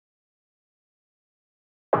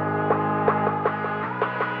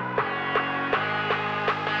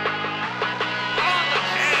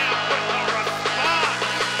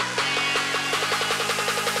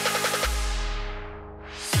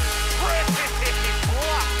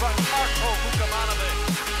out of it.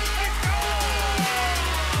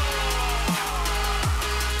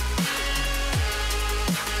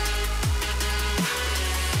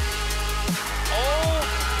 Oh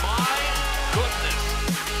my goodness.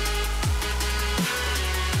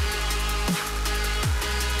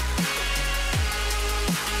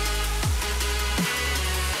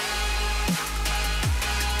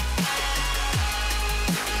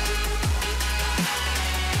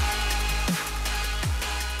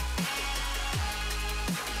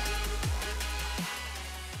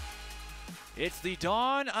 It's the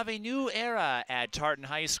dawn of a new era at Tartan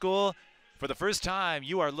High School. For the first time,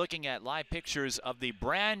 you are looking at live pictures of the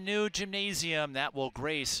brand new gymnasium that will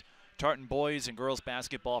grace Tartan boys and girls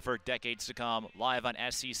basketball for decades to come. Live on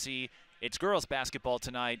SCC, it's girls basketball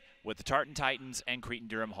tonight with the Tartan Titans and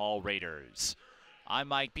Cretin-Derham Hall Raiders. I'm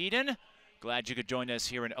Mike Beaton. Glad you could join us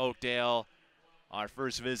here in Oakdale. Our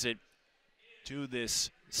first visit to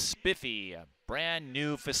this spiffy, brand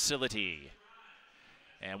new facility.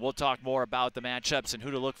 And we'll talk more about the matchups and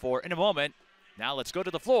who to look for in a moment. Now let's go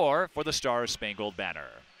to the floor for the Star-Spangled Banner.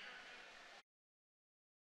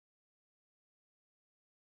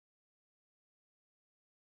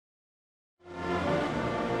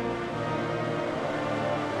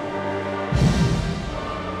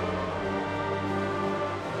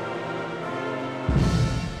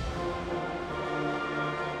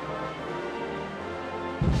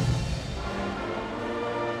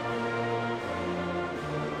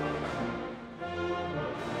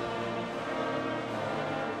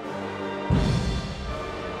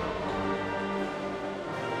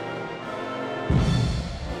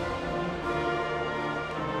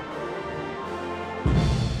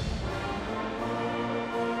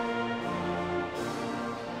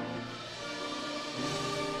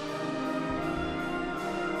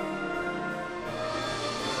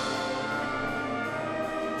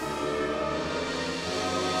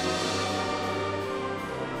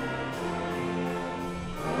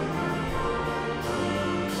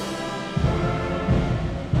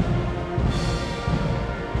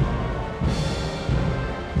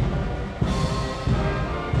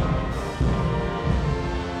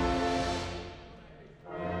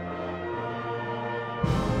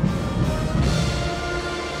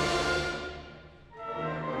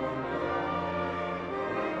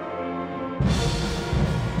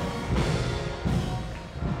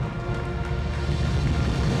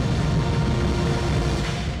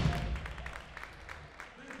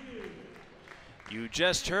 You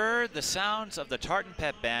just heard the sounds of the Tartan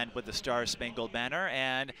Pep Band with the Star-Spangled Banner,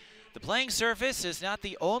 and the playing surface is not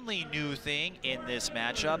the only new thing in this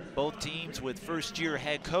matchup. Both teams with first-year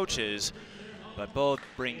head coaches, but both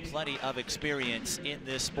bring plenty of experience in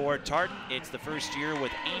this sport. Tartan, it's the first year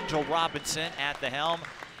with Angel Robinson at the helm.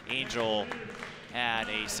 Angel had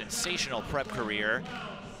a sensational prep career.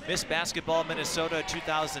 Miss Basketball Minnesota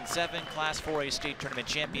 2007, Class 4A state tournament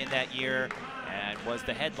champion that year, and was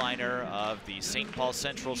the headliner of the St. Paul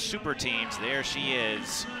Central Super Teams. There she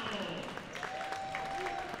is.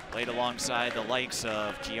 Played alongside the likes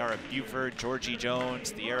of Kiara Buford, Georgie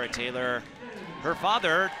Jones, Thierra Taylor. Her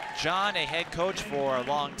father, John, a head coach for a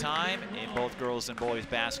long time in both girls and boys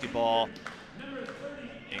basketball,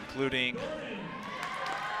 including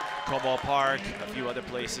Como Park, a few other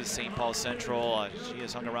places, St. Paul Central. She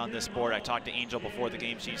has hung around this sport. I talked to Angel before the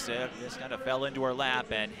game. She said this kind of fell into her lap,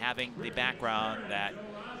 and having the background that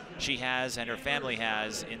she has and her family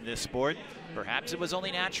has in this sport, perhaps it was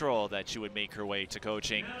only natural that she would make her way to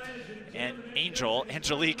coaching. And Angel,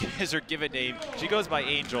 Angelique is her given name. She goes by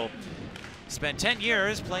Angel. Spent 10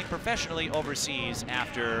 years playing professionally overseas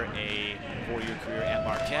after a 4-year career at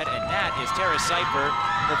Marquette, and that is Tara Seifer,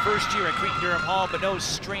 her first year at Cretin-Derham Hall, but no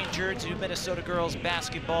stranger to Minnesota girls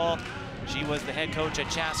basketball. She was the head coach at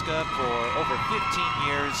Chaska for over 15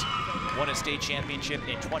 years, won a state championship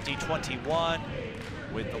in 2021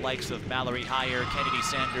 with the likes of Mallory Heyer, Kennedy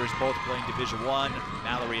Sanders, both playing Division I.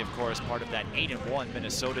 Mallory, of course, part of that 8-1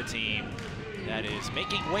 Minnesota team that is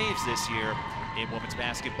making waves this year in women's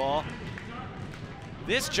basketball.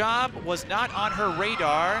 This job was not on her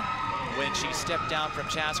radar when she stepped down from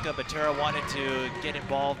Chaska, but Tara wanted to get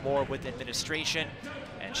involved more with administration,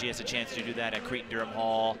 and she has a chance to do that at Cretin-Derham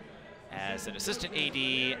Hall as an assistant AD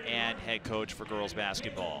and head coach for girls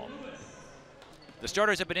basketball. The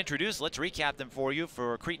starters have been introduced. Let's recap them for you.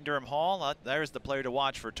 For Cretin-Derham Hall, there's the player to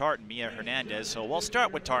watch for Tartan, Mia Hernandez. So we'll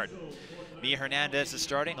start with Tartan. Mia Hernandez is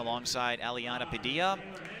starting alongside Aliana Padilla,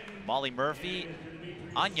 Molly Murphy,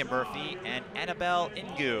 Anya Murphy, and Annabelle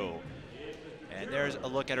Ingu. And there's a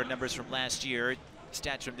look at her numbers from last year.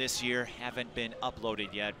 Stats from this year haven't been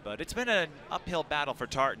uploaded yet, but it's been an uphill battle for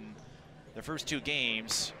Tartan. The first two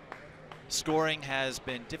games, scoring has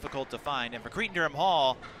been difficult to find. And for Cretin-Derham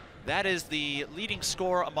Hall, that is the leading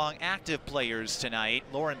scorer among active players tonight.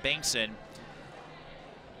 Lauren Bankson,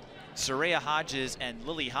 Soraya Hodges, and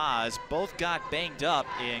Lily Haas both got banged up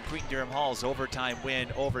in Cretin-Derham Hall's overtime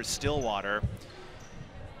win over Stillwater.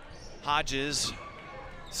 Hodges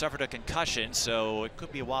suffered a concussion, so it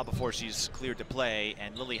could be a while before she's cleared to play.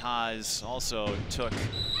 And Lily Haas also took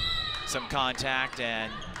some contact,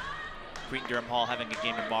 and Cretin-Derham Hall having a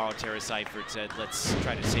game tomorrow. Tara Seifert said, let's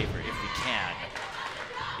try to save her if we can.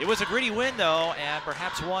 It was a gritty win, though, and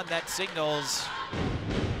perhaps one that signals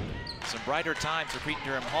some brighter times for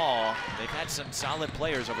Cretin-Derham Hall. They've had some solid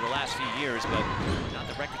players over the last few years, but not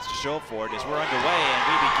the records to show for it as we're underway, and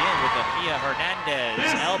we begin with the Mia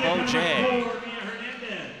Hernandez elbow J.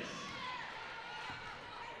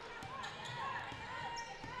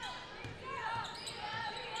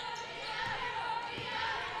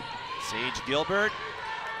 Sage Gilbert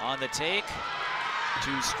on the take,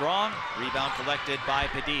 too strong, rebound collected by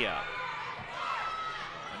Padilla.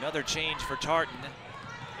 Another change for Tartan.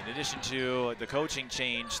 In addition to the coaching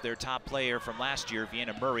change, their top player from last year,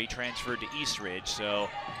 Vienna Murray, transferred to Eastridge. So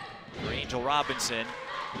for Angel Robinson,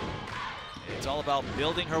 it's all about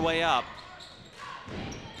building her way up.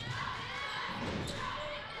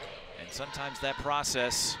 And sometimes that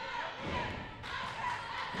process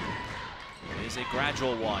is a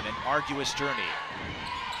gradual one, an arduous journey.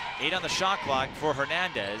 8 on the shot clock for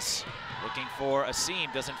Hernandez. Looking for a seam,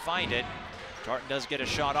 doesn't find it. Tartan does get a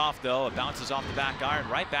shot off, though. It bounces off the back iron,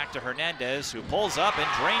 right back to Hernandez, who pulls up and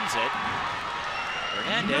drains it.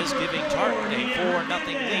 Hernandez giving Tartan a 4-0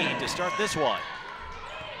 lead to start this one.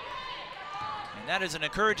 And that is an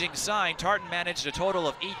encouraging sign. Tartan managed a total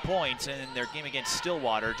of 8 points in their game against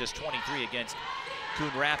Stillwater, just 23 against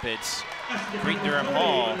Coon Rapids. Cretin-Derham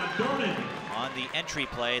Hall on the entry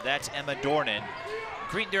play, that's Emma Dornan.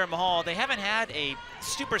 Cretin-Derham Hall, they haven't had a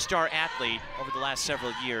superstar athlete over the last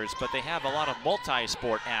several years, but they have a lot of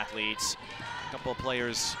multi-sport athletes. A couple of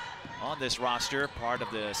players on this roster, part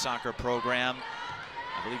of the soccer program.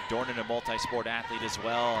 I believe Dornan a multi-sport athlete as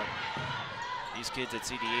well. And these kids at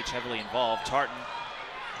CDH heavily involved. Tartan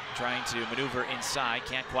trying to maneuver inside,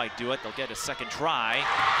 can't quite do it. They'll get a second try. And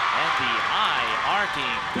the high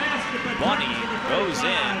arcing bunny goes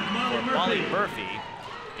in for Molly Murphy.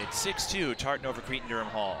 It's 6-2, Tartan over Cretin-Derham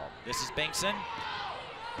Hall. This is Bankson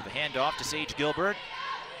with a handoff to Sage Gilbert.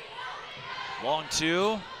 Long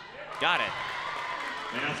 2, got it.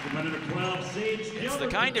 It's the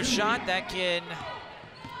kind of shot that can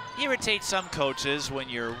irritate some coaches when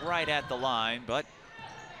you're right at the line, but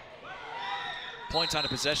points on a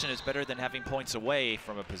possession is better than having points away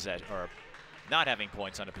from a possession, or not having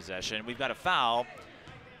points on a possession. We've got a foul.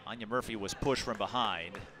 Anya Murphy was pushed from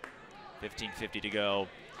behind. 15:50 to go.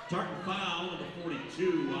 Tartan foul number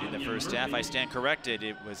 42. In the first half, I stand corrected.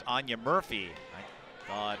 It was Anya Murphy.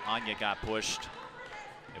 I thought Anya got pushed.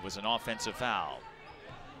 It was an offensive foul.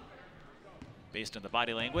 Based on the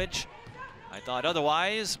body language, I thought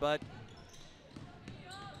otherwise, but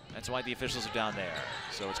that's why the officials are down there.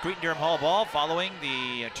 So it's Cretin-Derham Hall ball following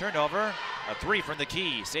the turnover. A 3 from the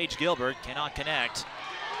key. Sage Gilbert cannot connect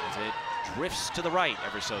as it drifts to the right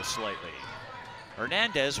ever so slightly.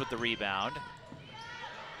 Hernandez with the rebound.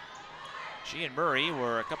 She and Murray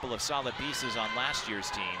were a couple of solid pieces on last year's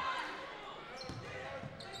team.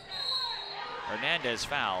 Hernandez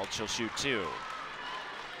fouled, she'll shoot 2.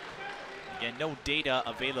 Again, no data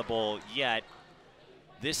available yet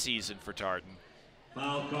this season for Tartan.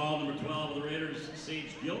 Foul call number 12 of the Raiders,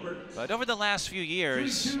 Sage Gilbert. But over the last few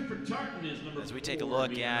years, For Tartan is number as we take a 4,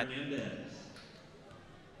 look at Hernandez.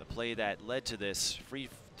 the play that led to this free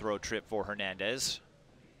throw trip for Hernandez.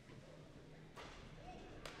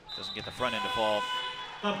 Doesn't get the front end to fall.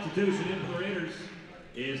 Substitution in for the Raiders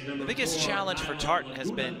is number 4. The biggest challenge for Tartan has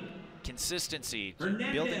been consistency,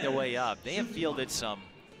 building their way up. They have fielded some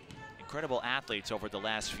incredible athletes over the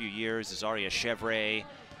last few years. Azaria Chevre,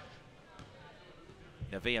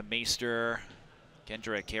 Nevaeh Meister,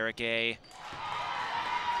 Kendra Karake.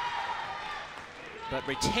 But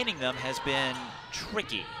retaining them has been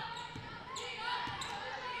tricky.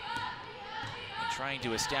 And trying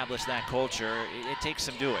to establish that culture, it takes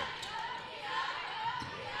some doing.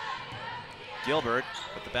 Gilbert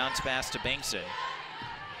with the bounce pass to Bankson.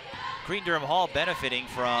 Cretin-Derham Hall benefiting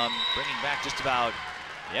from bringing back just about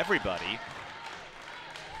everybody.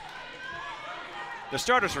 The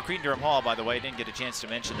starters for Cretin-Derham Hall, by the way, didn't get a chance to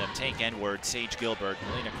mention them. Tank Edwards, Sage Gilbert,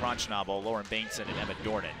 Melina Kronchnabel, Lauren Bankson, and Emma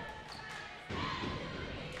Dornan.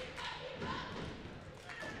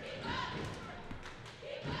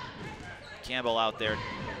 Campbell out there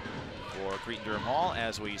for Cretin-Derham Hall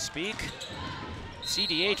as we speak.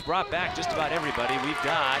 CDH brought back just about everybody. We've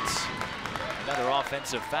got another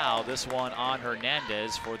offensive foul, this one on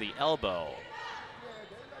Hernandez for the elbow.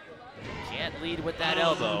 Can't lead with that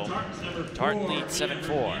elbow. Tartan leads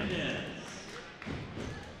 7-4.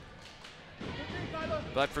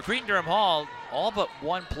 But for Cretin-Derham Hall, all but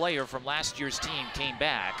one player from last year's team came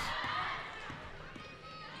back.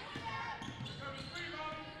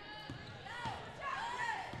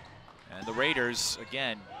 And the Raiders,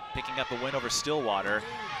 again, picking up a win over Stillwater.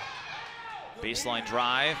 Baseline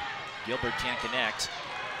drive, Gilbert can't connect.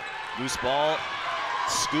 Loose ball,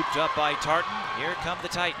 scooped up by Tartan. Here come the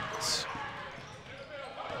Titans.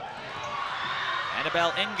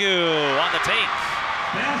 Annabelle Engu on the take.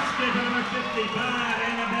 Basket number 55,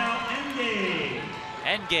 Annabelle Enge.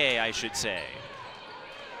 Enge, I should say.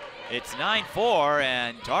 It's 9-4,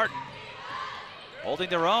 and Tartan holding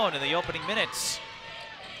their own in the opening minutes.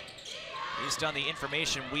 Based on the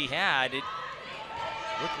information we had, it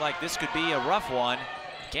looked like this could be a rough one.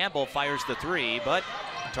 Campbell fires the three, but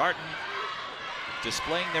Tartan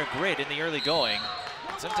displaying their grit in the early going.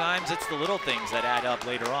 Sometimes it's the little things that add up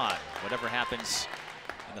later on. Whatever happens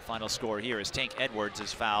in the final score here is Tank Edwards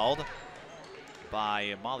is fouled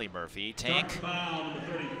by Molly Murphy. Tank,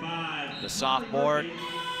 the sophomore.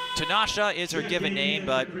 Tanasha is her given name,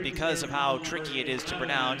 but because of how tricky it is to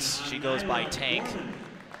pronounce, she goes by Tank.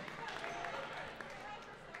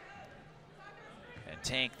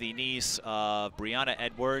 Tank, the niece of Brianna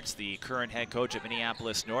Edwards, the current head coach at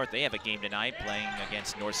Minneapolis North. They have a game tonight playing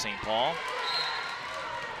against North St. Paul.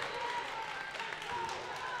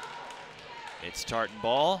 It's Tartan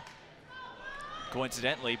ball.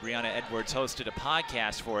 Coincidentally, Brianna Edwards hosted a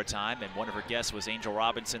podcast for a time, and one of her guests was Angel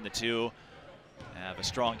Robinson. The two have a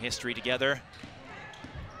strong history together.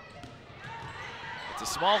 It's a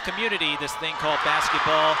small community, this thing called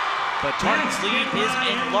basketball. But Tartan's lead is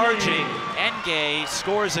enlarging. Enge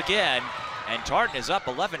scores again, and Tartan is up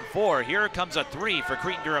 11-4. Here comes a three for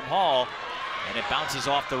Cretin-Derham Hall, and it bounces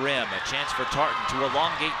off the rim. A chance for Tartan to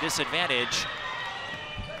elongate this advantage.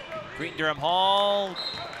 Cretin-Derham Hall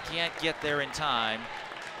can't get there in time.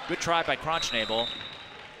 Good try by Cronschnabel,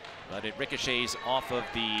 but it ricochets off of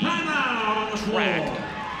the track.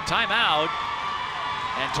 Timeout,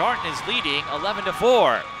 and Tartan is leading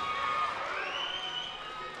 11-4.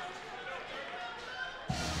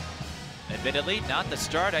 Admittedly, not the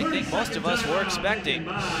start I think most of us were expecting.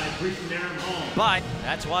 But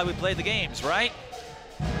that's why we play the games, right?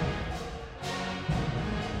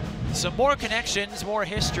 Some more connections, more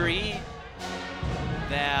history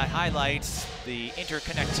that highlights the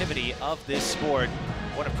interconnectivity of this sport.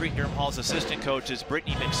 One of Cretin-Derham Hall's assistant coaches,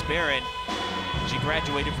 Brittany McSparron. She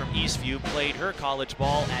graduated from Eastview, played her college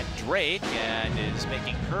ball at Drake, and is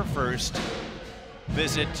making her first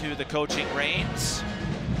visit to the coaching reins.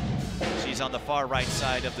 She's on the far right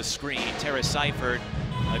side of the screen. Tara Seifert,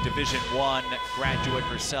 a Division I graduate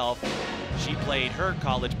herself. She played her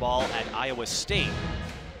college ball at Iowa State,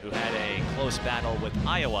 who had a close battle with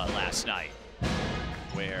Iowa last night,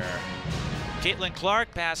 where Caitlin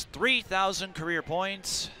Clark passed 3,000 career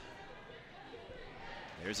points.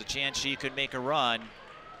 There's a chance she could make a run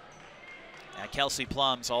at Kelsey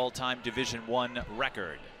Plum's all-time Division I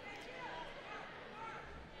record.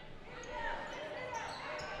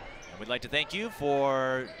 We'd like to thank you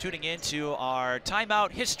for tuning in to our timeout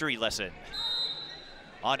history lesson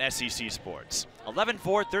on SEC Sports. 11-4,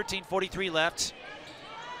 13:43 left,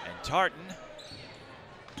 and Tartan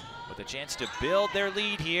with a chance to build their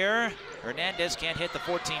lead here. Hernandez can't hit the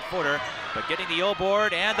 14-footer, but getting the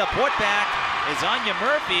O-board and the putback is Anya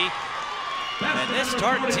Murphy. And this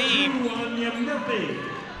Tartan team,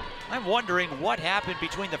 I'm wondering what happened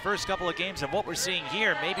between the first couple of games and what we're seeing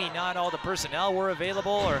here. Maybe not all the personnel were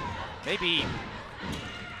available, or maybe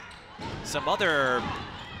some other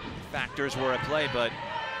factors were at play, but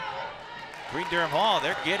Cretin-Derham Hall,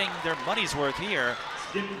 they're getting their money's worth here.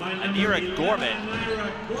 Anira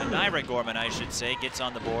Gorman, I should say, gets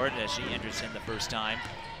on the board as she enters in the first time.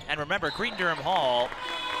 And remember, Cretin-Derham Hall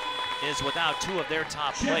is without two of their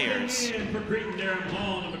top players. For Cretin-Derham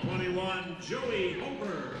Hall, number 21, Joey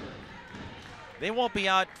Hoper. They won't be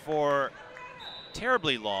out for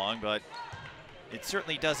terribly long, but it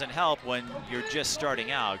certainly doesn't help when you're just starting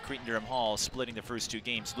out. Cretin-Derham Hall splitting the first two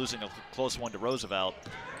games, losing a close one to Roosevelt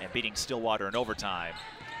and beating Stillwater in overtime.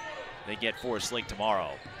 They get Forest Lake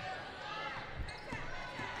tomorrow.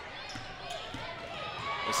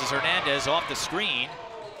 This is Hernandez off the screen.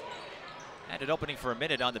 Had it opening for a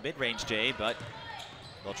minute on the mid-range J, but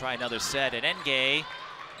they'll try another set. And Enge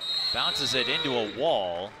bounces it into a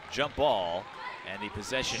wall, jump ball. And the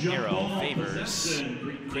possession arrow favors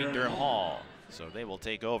Cretin-Derham Hall, so they will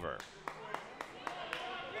take over.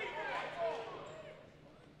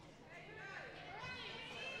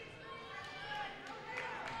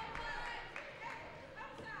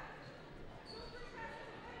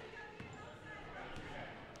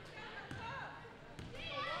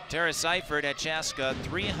 Tara Seifert at Chaska,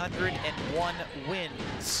 301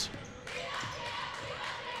 wins.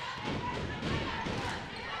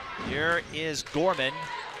 Here is Gorman.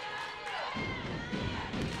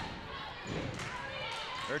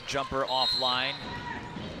 Her jumper offline.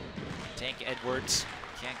 Tank Edwards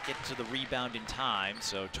can't get to the rebound in time,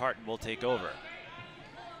 so Tartan will take over.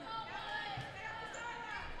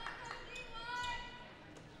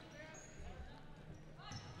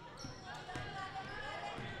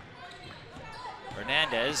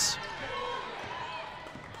 Hernandez.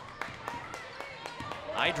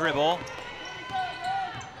 High dribble.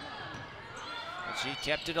 But she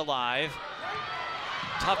kept it alive.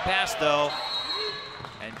 Tough pass though.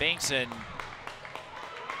 And Bankson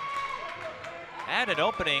had an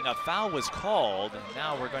opening. A foul was called. And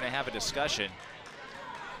now we're going to have a discussion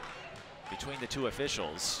between the two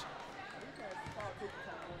officials.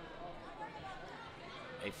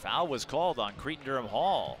 A foul was called on Cretin-Derham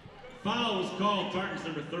Hall. Foul was called. Tartan's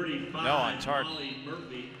number 35. No, on Tartan. Molly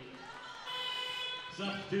Murphy.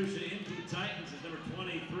 Substitution into the Titans is number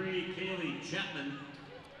 23, Kaylee Chapman.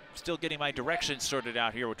 Still getting my directions sorted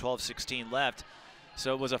out here with 12:16 left.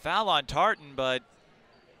 So it was a foul on Tartan, but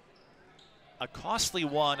a costly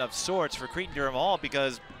one of sorts for Cretin-Derham Hall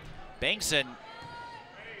because Bankson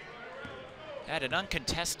had an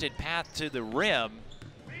uncontested path to the rim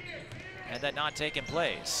and that not taking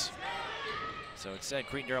place. So instead,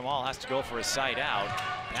 Cretin-Derham Hall has to go for a side out.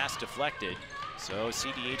 Pass deflected, so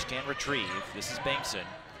CDH can retrieve. This is Bankson.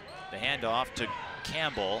 The handoff to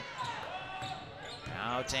Campbell.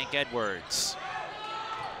 Now Tank Edwards.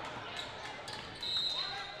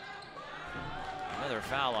 Another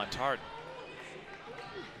foul on Tartan.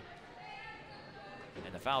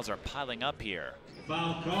 And the fouls are piling up here.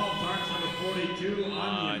 Foul call, Tartan's number 42,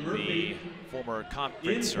 Anya Murphy. The former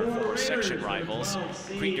conference or former section rivals.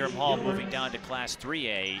 Cretin-Derham Hall moving down to Class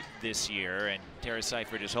 3A this year, and Tara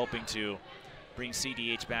Seifert is hoping to bring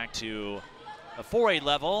CDH back to a 4A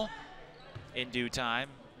level in due time.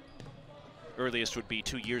 Earliest would be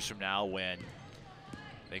 2 years from now when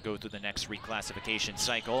they go through the next reclassification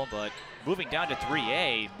cycle, but moving down to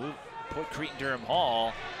 3A, put Cretin-Derham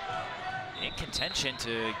Hall in contention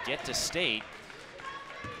to get to state.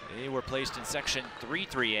 They were placed in Section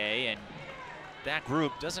 3A, and that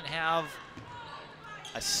group doesn't have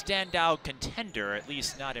a standout contender, at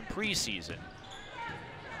least not in preseason.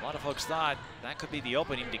 A lot of folks thought that could be the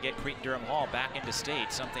opening to get Cretin-Derham Hall back into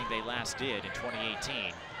state, something they last did in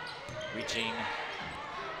 2018, reaching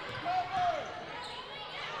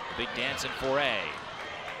the big dance in 4A.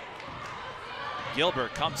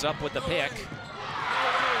 Gilbert comes up with the pick,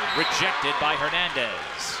 rejected by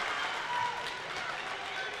Hernandez.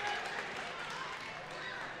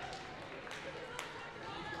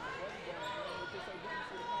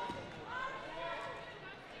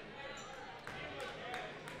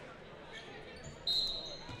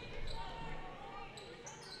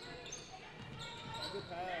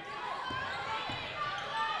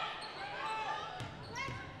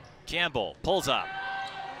 Campbell pulls up,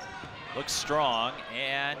 looks strong,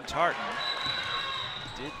 and Tartan.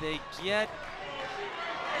 Did they get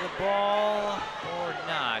the ball or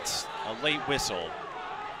not? A late whistle.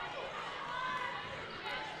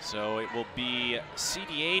 So it will be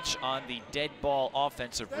CDH on the dead ball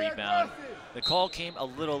offensive rebound. The call came a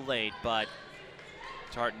little late, but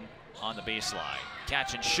Tartan on the baseline.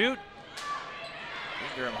 Catch and shoot.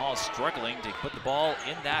 Cretin-Derham Hall struggling to put the ball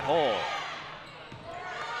in that hole.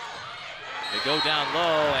 They go down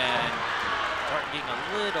low, and Tartan getting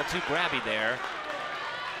a little too grabby there.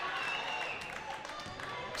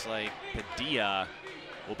 Looks like Padilla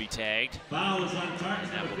will be tagged. Foul is on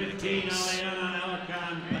Tartan's number 15, Aliana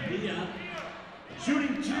Alakan Padilla.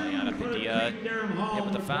 Shooting two Aliana for Padilla Cretin-Derham Hall, hit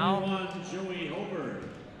with the foul. 21, Joey Hover.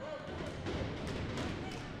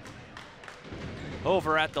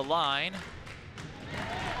 Over at the line.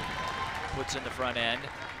 Puts in the front end.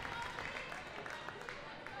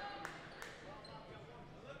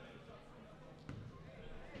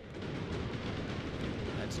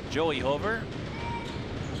 That's Joey Hover.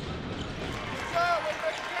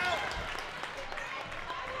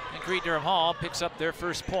 And Cretin-Derham Hall picks up their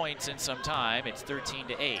first points in some time. It's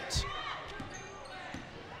 13-8.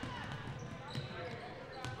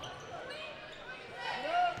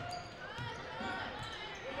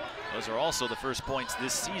 Those are also the first points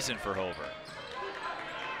this season for Hover.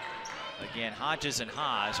 Again, Hodges and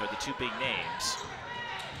Haas are the two big names.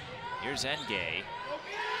 Here's Engay.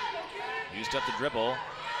 Used up the dribble.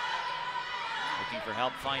 Looking for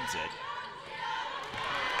help, finds it.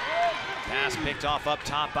 Pass picked off up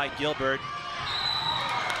top by Gilbert.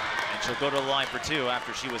 And she'll go to the line for two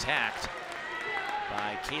after she was hacked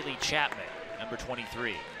by Kaylee Chapman, number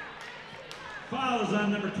 23. Fouls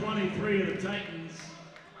on number 23 of the Titans,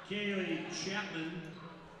 Kaylee Chapman.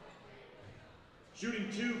 Shooting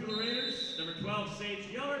two for the Raiders, number 12, Sage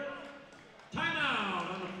Gilbert.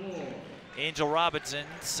 Timeout on the floor. Angel Robinson,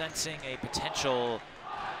 sensing a potential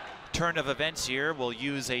turn of events here, will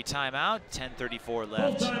use a timeout. 10:34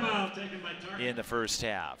 left Timeout taken by Tartan. in the first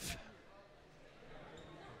half.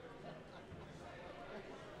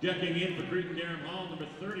 Checking in for Cretin-Derham Hall, number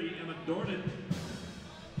 30, Emma Dornan.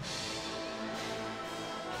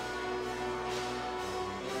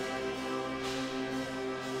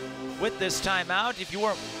 With this timeout, if you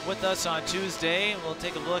weren't with us on Tuesday, we'll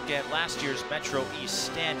take a look at last year's Metro East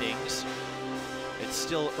standings. It's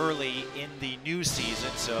still early in the new season,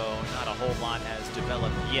 so not a whole lot has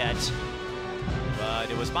developed yet. But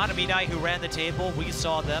it was Matamidi who ran the table. We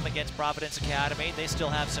saw them against Providence Academy. They still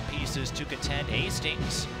have some pieces to contend.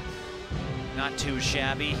 Hastings, not too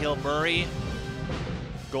shabby. Hill Murray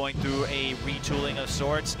going through a retooling of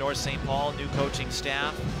sorts. North St. Paul, new coaching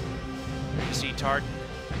staff. Here you see Tartan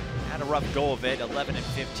had a rough go of it, 11 and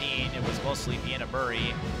 15. It was mostly Vienna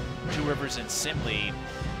Murray. Two Rivers and Simley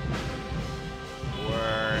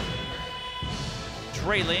were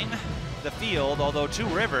trailing the field, although Two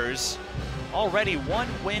Rivers already one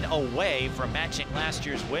win away from matching last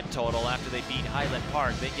year's win total after they beat Highland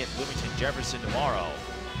Park. They get Bloomington Jefferson tomorrow.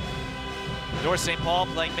 North St. Paul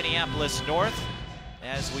playing Minneapolis North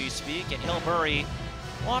as we speak, and Hill Murray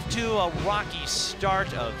off to a rocky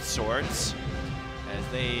start of sorts as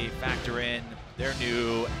they factor in their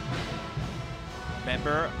new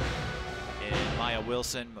member in Maya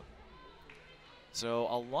Wilson. So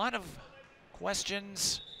a lot of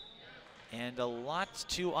questions and a lot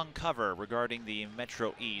to uncover regarding the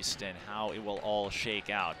Metro East and how it will all shake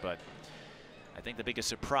out. But I think the biggest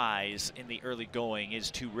surprise in the early going is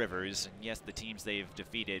Two Rivers. And yes, the teams they've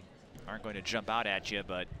defeated aren't going to jump out at you,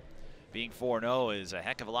 but being 4-0 is a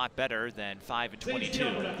heck of a lot better than 5 and 22.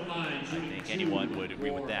 I think anyone would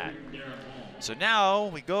agree with that. So now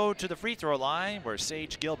we go to the free throw line where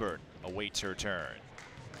Sage Gilbert awaits her turn.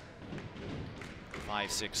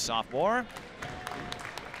 5'6" sophomore.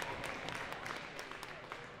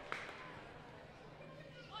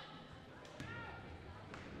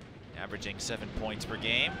 Averaging 7 points per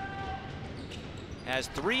game. Has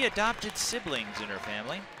 3 adopted siblings in her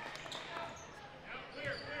family.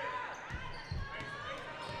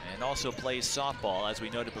 And also plays softball. As we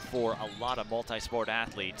noted before, a lot of multi-sport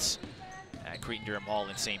athletes at Cretin-Derham Hall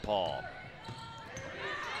in St. Paul.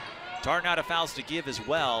 Tartan out of fouls to give as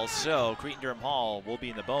well, so Cretin-Derham Hall will be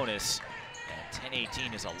in the bonus. And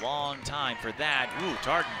 10-18 is a long time for that. Ooh,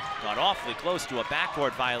 Tartan got awfully close to a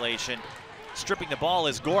backboard violation. Stripping the ball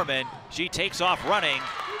is Gorman. She takes off running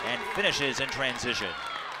and finishes in transition.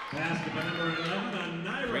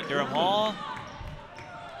 Cretin-Derham Hall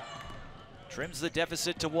trims the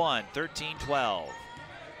deficit to 1, 13-12.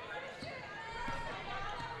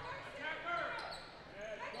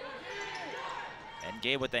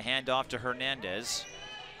 Engay with the handoff to Hernandez.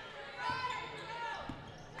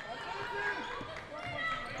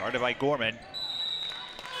 Guarded by Gorman.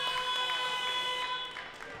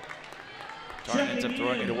 Tartan ends up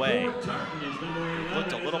throwing it away.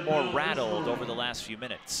 Looked a little more rattled over the last few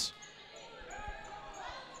minutes.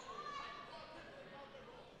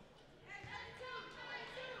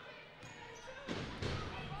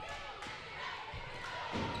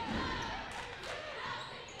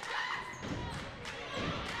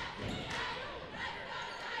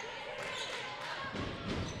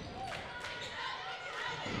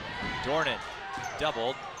 Dornan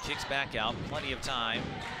doubled, kicks back out, plenty of time.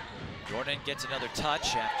 Dornan gets another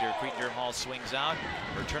touch after Cretin-Derham Hall swings out.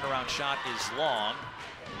 Her turnaround shot is long.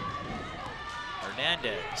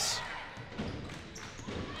 Hernandez.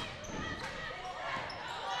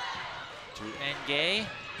 To Engay.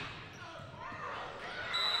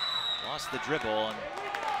 Lost the dribble, and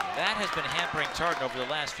that has been hampering Tartan over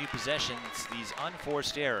the last few possessions, these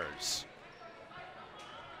unforced errors.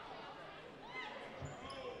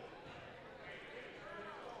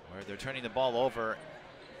 Where they're turning the ball over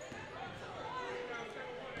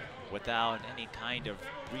without any kind of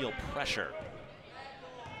real pressure.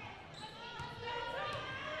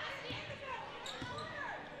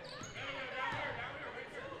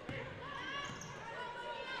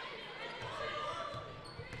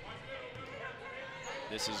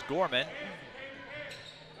 This is Gorman.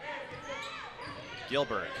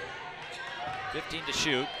 Gilbert, 15 to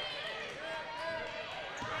shoot.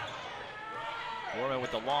 Gorman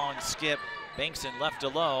with the long skip. Bankson left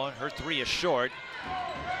alone. Her three is short.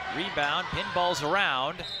 Rebound, pinballs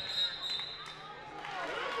around.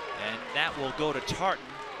 And that will go to Tartan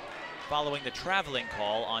following the traveling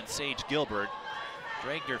call on Sage Gilbert.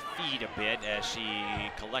 Dragged her feet a bit as she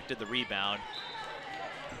collected the rebound.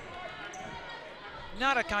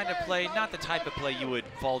 Not a kind of play, not the type of play you would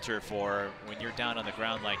falter for when you're down on the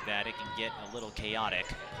ground like that. It can get a little chaotic,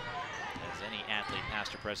 as any athlete,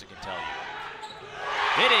 past or present, can tell you.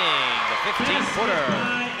 Hitting the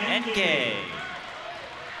 15-footer, NK.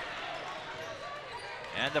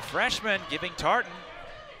 And the freshman giving Tartan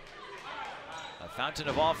a fountain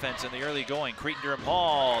of offense in the early going. Cretin-Derham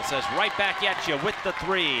Hall says right back at you with the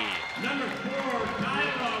three. Number 4,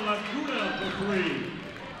 Kyla Laguda for three.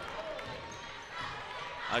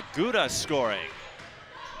 Aguda scoring.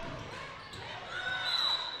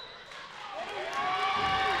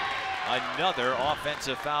 Another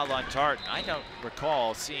offensive foul on Tartan. I don't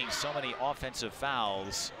recall seeing so many offensive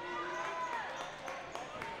fouls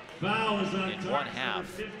Foul is on in Tartan, one half.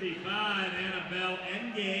 number 55, Annabelle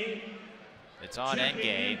Engay. It's on Checking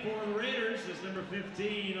in Engay. for the Raiders is number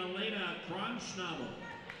 15, Elena Kronschnabel.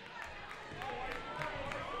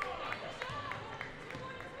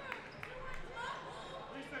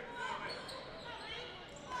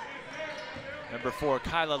 Number 4,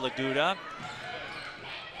 Kyla Laguda.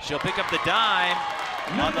 She'll pick up the dime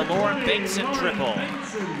on the Lauren Bankson triple.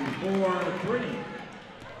 Bankson for three.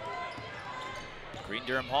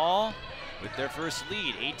 Cretin-Derham Hall with their first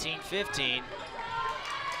lead, 18-15.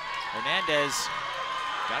 Hernandez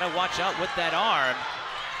got to watch out with that arm.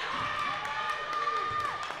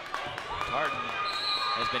 Tartan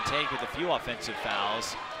has been tagged with a few offensive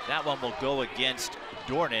fouls. That one will go against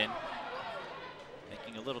Dornan,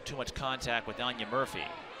 making a little too much contact with Anya Murphy.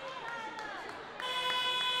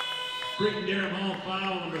 Cretin-Derham Hall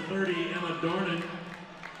foul, number 30, Emma Dornan.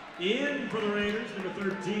 In for the Raiders,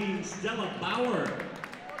 number 13, Stella Bauer.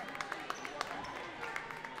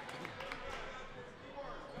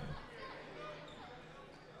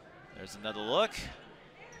 There's another look.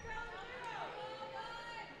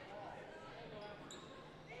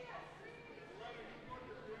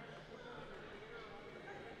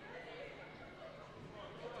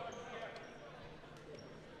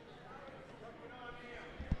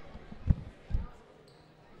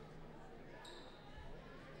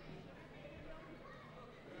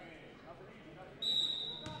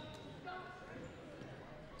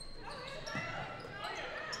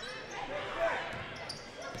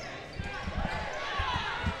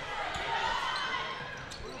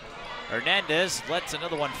 Hernandez lets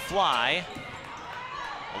another one fly.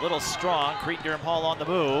 A little strong. Cretin-Derham Hall on the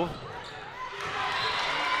move.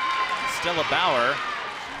 Stella Bauer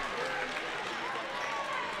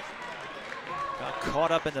got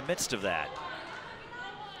caught up in the midst of that.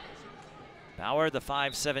 Bauer, the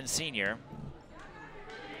 5'7" senior.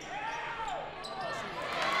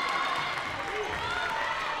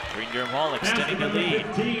 Cretin-Derham Hall extending the lead.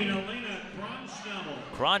 15, Elena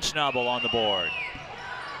Kronschnabel. Kronschnabel on the board.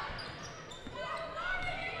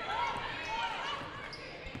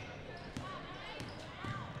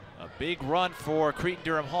 Big run for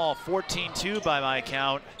Cretin-Derham Hall, 14-2 by my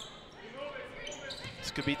count. This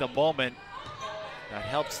could be the moment that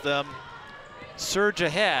helps them surge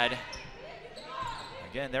ahead.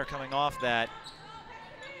 Again, they're coming off that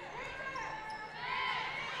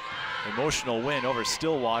emotional win over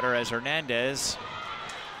Stillwater as Hernandez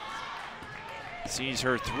sees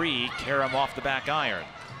her three carry him off the back iron.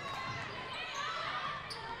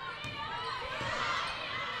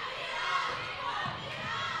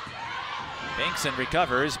 Bankson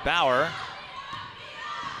recovers. Bauer,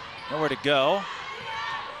 nowhere to go.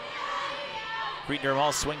 Cretin-Derham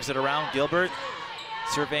Hall swings it around. Gilbert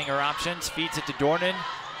surveying her options, feeds it to Dornan.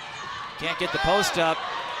 Can't get the post up.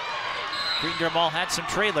 Cretin-Derham Hall had some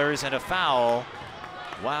trailers and a foul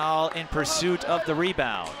while in pursuit of the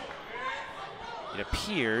rebound. It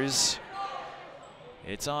appears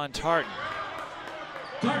it's on Tartan.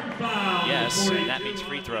 Tartan foul. Yes, and that means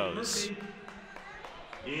free throws.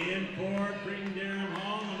 In for Cretin-Derham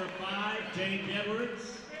Hall, number 5, Tank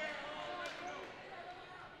Edwards.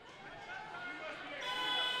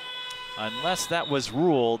 Unless that was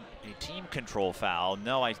ruled a team control foul.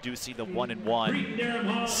 No, I do see the 1-and-1 Cretin-Derham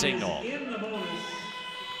Hall signal. is in the bonus.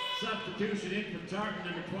 Substitution in for Tartan,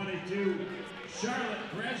 number 22, Charlotte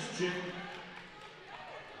Kreschik.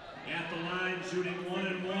 At the line, shooting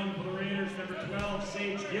 1-and-1 for the Raiders, number 12,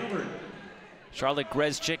 Sage Gilbert. Charlotte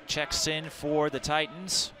Grezczyk checks in for the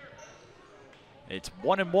Titans. It's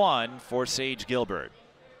 1-1 for Sage Gilbert.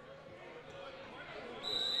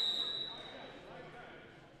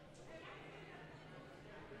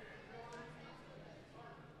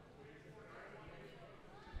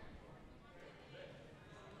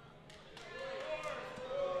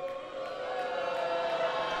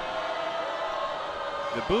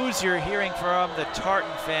 The boos you're hearing from the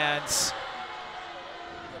Tartan fans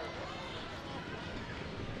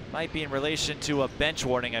might be in relation to a bench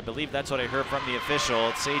warning. I believe that's what I heard from the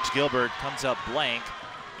official. Sage Gilbert comes up blank.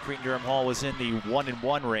 Cretin-Derham Hall was in the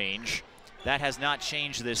 1-1 range. That has not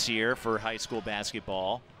changed this year for high school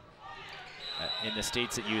basketball in the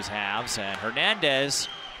states that use halves. And Hernandez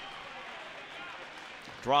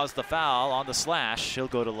draws the foul on the slash. He'll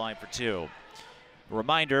go to the line for 2.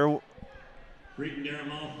 Reminder,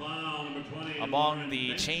 among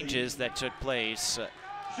the changes that took place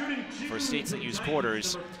for states that use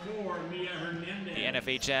quarters, the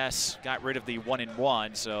NFHS got rid of the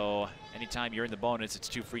 1-1, so anytime you're in the bonus, it's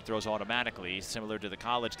 2 free throws automatically, similar to the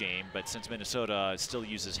college game, but since Minnesota still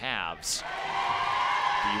uses halves,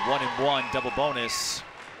 the 1-1 double bonus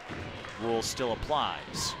rule still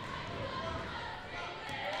applies.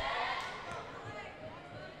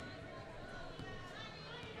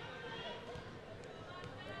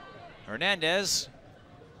 Hernandez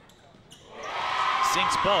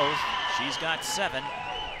sinks both. She's got 7.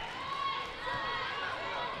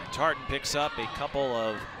 And Tartan picks up a couple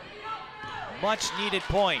of much-needed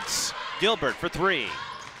points. Gilbert for 3.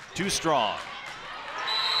 Too strong.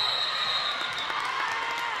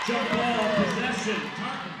 Jump ball possession,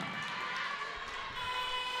 Tartan.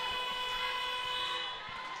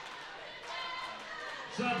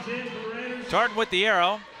 Subs in for the Raiders. Tartan with the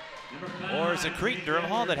arrow. Or is it Cretin-Derham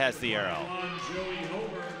Hall that has the arrow?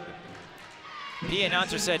 The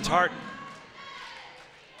announcer said Tartan.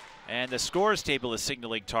 And the scores table is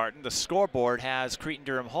signaling Tartan. The scoreboard has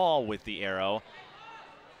Cretin-Derham Hall with the arrow.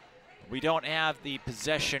 We don't have the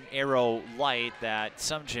possession arrow light that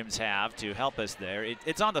some gyms have to help us there.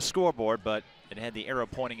 It's on the scoreboard, but it had the arrow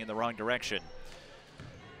pointing in the wrong direction.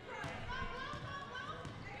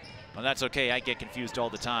 Well, that's okay. I get confused all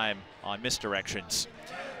the time on misdirections.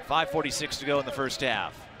 5:46 to go in the first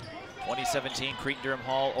half. 2017 Cretin-Derham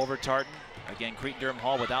Hall over Tartan. Again, Cretin-Derham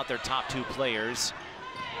Hall without their top 2 players.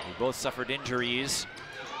 We both suffered injuries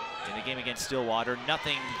in the game against Stillwater.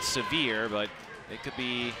 Nothing severe, but they could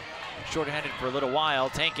be short-handed for a little while.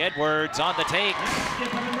 Tank Edwards on the take.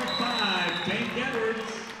 Number 5, Tank Edwards.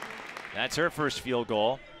 That's her first field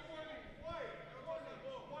goal.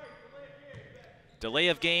 Delay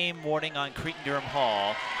of game warning on Cretin-Derham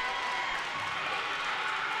Hall.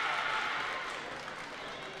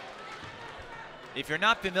 If you're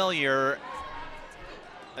not familiar,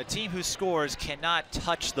 a team who scores cannot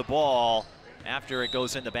touch the ball after it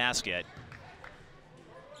goes in the basket.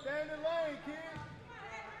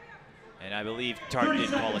 And I believe Tartan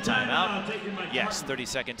did call a timeout. Yes,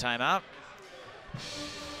 30-second timeout.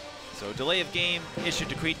 So delay of game issued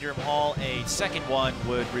to Cretin-Derham Hall. A second one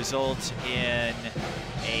would result in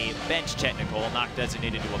a bench technical, not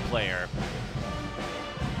designated to a player.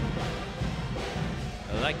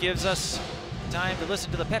 So that gives us time to listen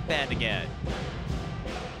to the pep band again.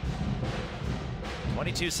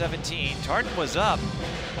 22-17. Tartan was up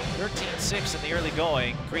 13-6 in the early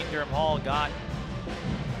going. Cretin-Derham Hall got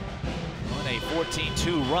on a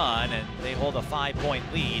 14-2 run, and they hold a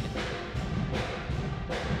 5-point lead.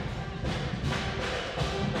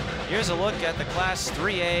 Here's a look at the Class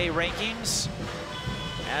 3A rankings.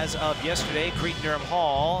 As of yesterday, Cretin-Derham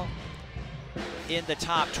Hall in the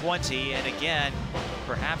top 20, and again,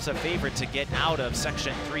 perhaps a favorite to get out of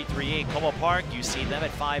Section 338. Como Park, you see them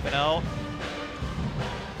at 5-0.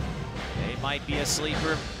 They might be a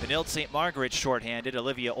sleeper. Benilde St. Margaret shorthanded.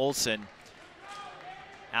 Olivia Olson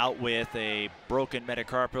out with a broken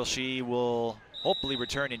metacarpal. She will hopefully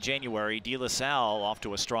return in January. De La Salle off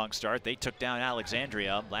to a strong start. They took down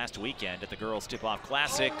Alexandria last weekend at the Girls Tip-Off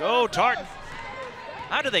Classic. Oh, Tartan!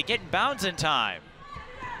 How do they get in bounds in time?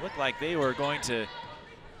 Looked like they were going to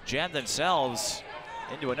jam themselves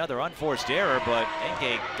into another unforced error, but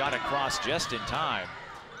Enge got across just in time.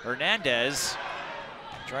 Hernandez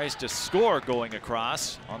tries to score going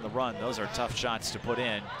across on the run. Those are tough shots to put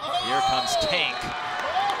in. Here comes Tank.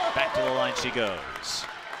 Back to the line she goes.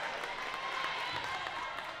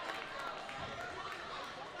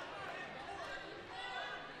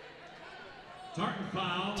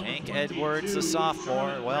 Tank Edwards, the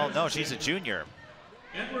sophomore. Well, no, she's a junior.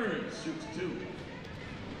 Edwards shoots 2.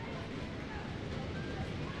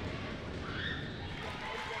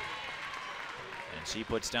 And she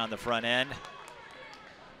puts down the front end.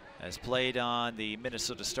 has played on the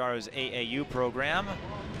Minnesota Stars AAU program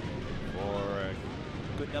for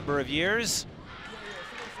a good number of years.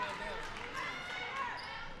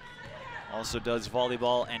 Also does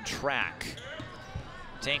volleyball and track.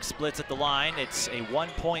 Tank splits at the line. It's a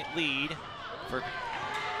 1-point lead for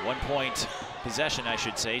 1-point possession, I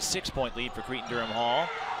should say. 6-point lead for Cretin-Derham Hall.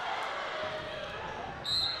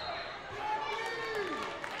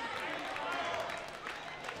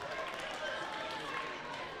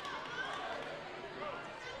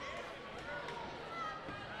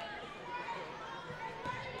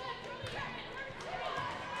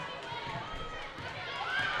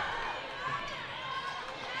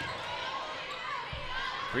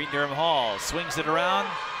 Cretin-Derham Hall swings it around.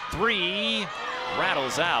 3,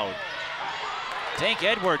 rattles out. Tank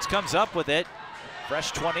Edwards comes up with it.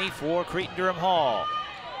 Fresh 20 for Cretin-Derham Hall.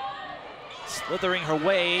 Slithering her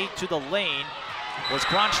way to the lane was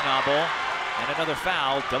Kronschnabel, and another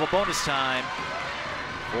foul. Double bonus time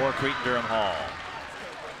for Cretin-Derham Hall.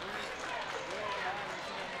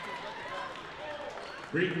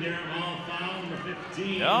 Cretin-Derham Hall foul number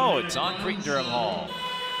 15. No, it's on Cretin-Derham Hall.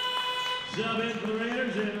 Sub in for the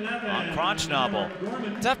Raiders, 11. On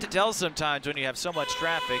Kronschnabel. Tough to tell sometimes when you have so much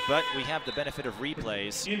traffic, but we have the benefit of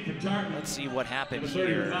replays. In for Tartan. Let's see what happened Number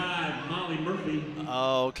here. 35, Molly Murphy.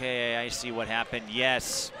 Okay, I see what happened.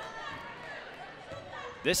 Yes.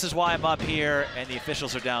 This is why I'm up here and the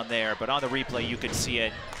officials are down there, but on the replay you could see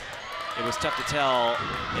it. It was tough to tell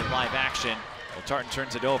in live action. Well, Tartan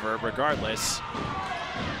turns it over regardless.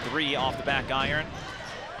 3 off the back iron.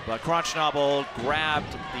 But Kronschnabel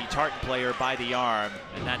grabbed the Tartan player by the arm,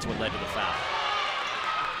 and that's what led to the foul.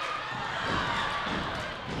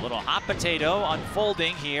 A little hot potato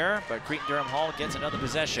unfolding here, but Cretin-Derham Hall gets another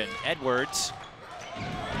possession. Edwards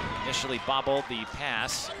initially bobbled the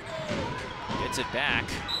pass, gets it back,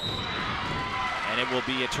 and it will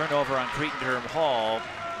be a turnover on Cretin-Derham Hall.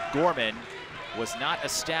 Gorman was not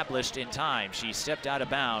established in time. She stepped out of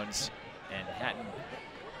bounds and hadn't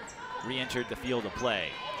re-entered the field of play.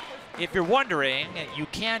 If you're wondering, you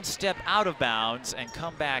can step out of bounds and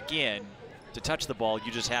come back in to touch the ball.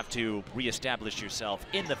 You just have to re-establish yourself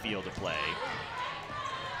in the field of play.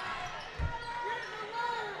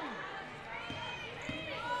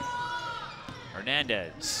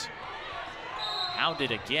 Hernandez,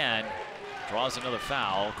 hounded again, draws another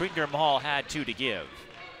foul. Cretin-Derham Hall had 2 to give,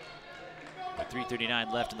 with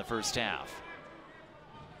 3:39 left in the first half.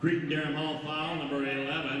 Cretin-Derham Hall foul number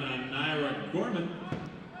 11 on Naira Gorman.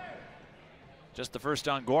 Just the first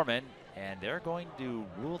on Gorman, and they're going to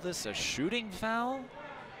rule this a shooting foul?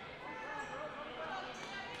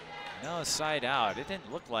 No, side out. It didn't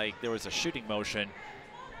look like there was a shooting motion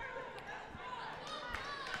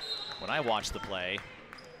when I watched the play.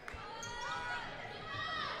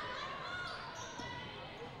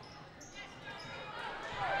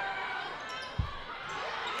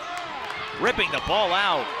 Ripping the ball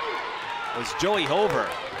out was Joey Hover,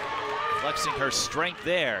 flexing her strength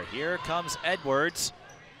there. Here comes Edwards.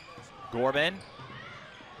 Gorman.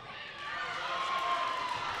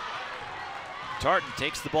 Tartan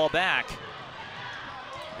takes the ball back.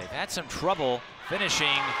 They've had some trouble finishing.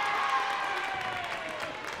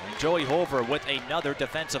 And Joey Hover with another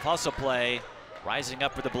defensive hustle play, rising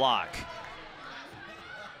up for the block.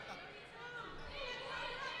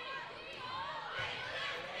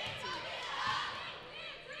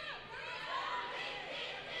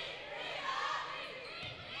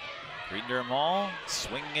 Cretin-Derham Hall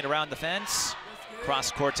swinging it around the fence.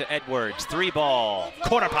 Cross court to Edwards. 3 ball.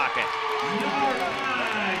 Corner pocket. Number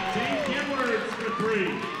 5, Tank Edwards for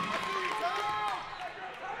 3.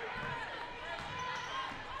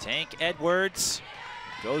 Tank Edwards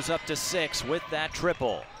goes up to 6 with that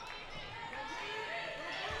triple.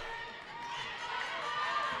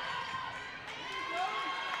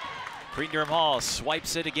 Cretin-Derham Hall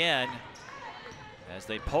swipes it again as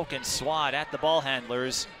they poke and swat at the ball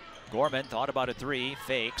handlers. Gorman thought about a 3,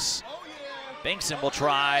 fakes. Bengtson will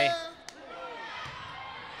try.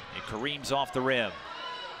 It careens off the rim.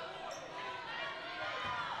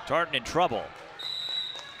 Tartan in trouble.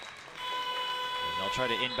 And they'll try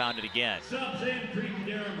to inbound it again. Subs in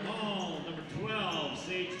Cretin-Derham Hall, number 12,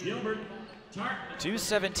 Sage Gilbert.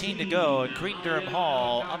 2:17 to go, and Cretin-Derham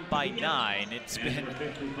Hall up by 9. It's been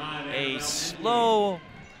a slow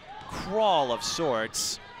crawl of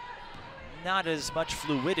sorts. Not as much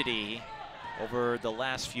fluidity over the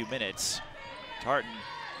last few minutes. Tartan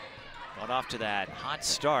got off to that hot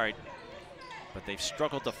start, but they've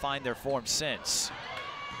struggled to find their form since.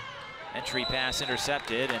 Entry pass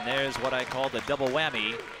intercepted, and there's what I call the double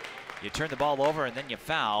whammy. You turn the ball over and then you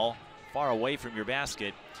foul far away from your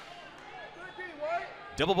basket.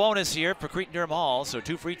 Double bonus here for Cretin-Derham Hall, so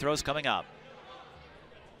 2 free throws coming up.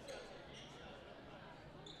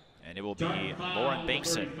 And it will be Lauren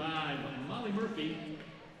Bankson. Molly Murphy,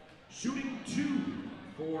 shooting 2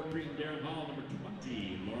 for Cretin-Derham Hall, number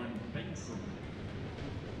 20, Lauren Bankson.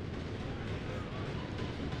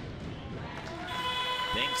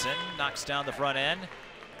 Bankson knocks down the front end.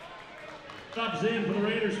 Subs in for the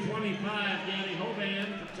Raiders, 25, Danny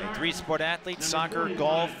Hoban. 3 sport athletes, soccer,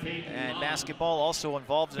 golf, and basketball, also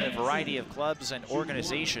involved in a variety of clubs and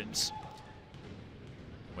organizations.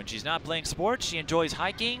 When she's not playing sports, she enjoys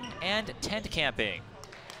hiking and tent camping.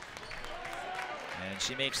 And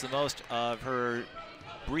she makes the most of her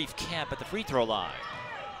brief camp at the free throw line.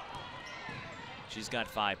 She's got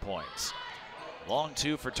 5 points. Long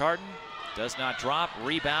 2 for Tartan, does not drop,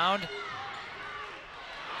 rebound.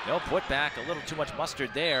 No putback, a little too much mustard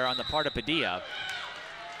there on the part of Padilla.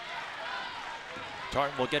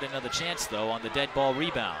 Tartan will get another chance though on the dead ball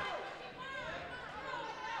rebound.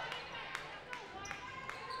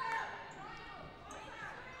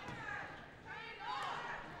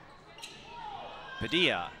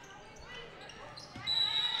 Padilla.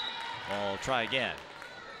 I'll try again.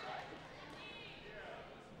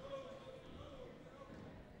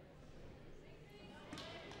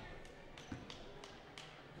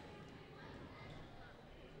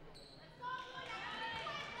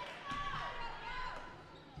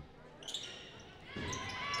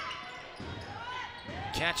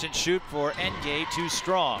 Catch and shoot for Engay, too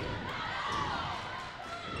strong.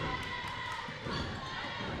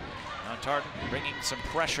 Now Tartan bringing some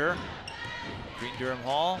pressure. Cretin-Derham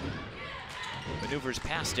Hall maneuvers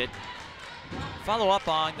past it. Follow up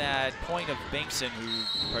on that point of Bankson,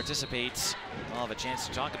 who participates. I'll have a chance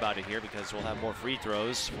to talk about it here because we'll have more free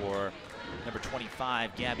throws for number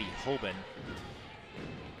 25, Gabby Hoban.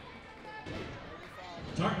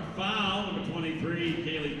 Tartan foul, number 23,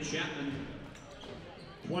 Kaylee Chapman.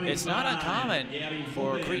 It's not uncommon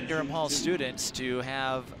for Cretin-Derham Hall students to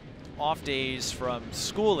have off days from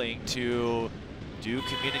schooling to do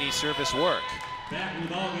community service work. Back in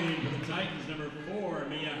the ballgame for the Titans, number 4,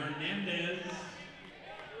 Mia Hernandez.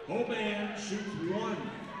 Hoban shoots 1.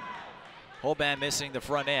 Hoban missing the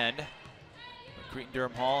front end.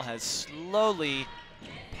 Cretin-Derham Hall has slowly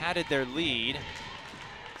padded their lead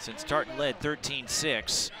since Tartan led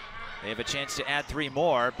 13-6. They have a chance to add 3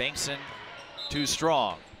 more. Bankson too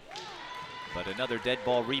strong. But another dead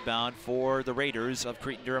ball rebound for the Raiders of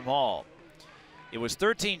Cretin-Derham Hall. It was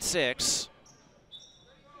 13-6.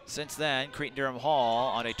 Since then, Cretin-Derham Hall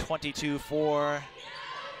on a 22-4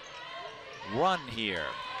 run here.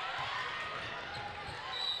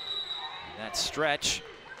 And that stretch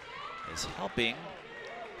is helping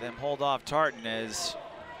them hold off Tartan as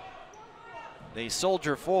they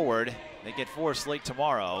soldier forward. They get Forest Lake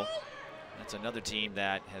tomorrow. That's another team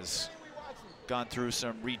that has gone through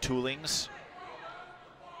some retoolings.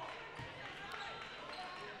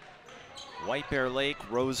 White Bear Lake,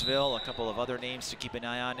 Roseville, a couple of other names to keep an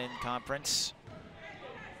eye on in conference.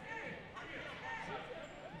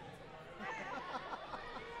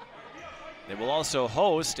 They will also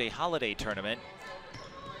host a holiday tournament.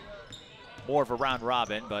 More of a round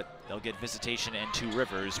robin, but they'll get visitation and Two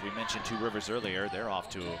Rivers. We mentioned Two Rivers earlier. They're off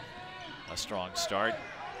to a strong start.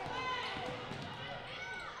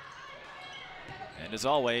 And as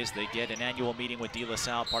always, they get an annual meeting with De La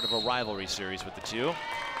Salle, part of a rivalry series with the two.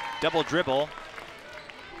 Double dribble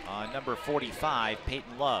on number 45,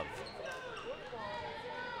 Peyton Love.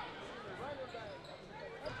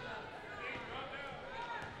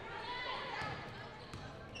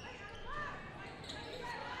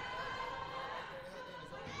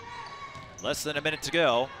 Less than a minute to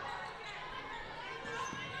go.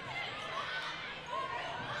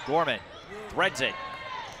 Gorman threads it.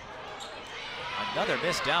 Another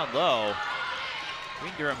miss down low.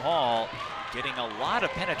 Cretin-Derham Hall getting a lot of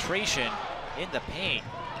penetration in the paint.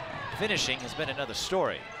 Finishing has been another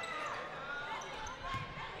story.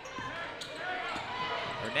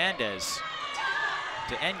 Hernandez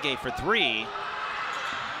to Engay for 3.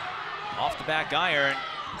 Off the back iron,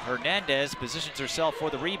 Hernandez positions herself for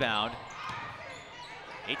the rebound.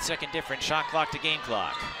 8-second difference, shot clock to game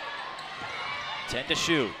clock. 10 to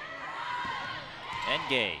shoot.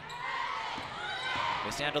 Engay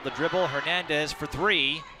mishandled the dribble. Hernandez for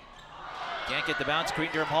 3. Can't get the bounce.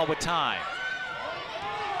 Cretin-Derham Hall with time.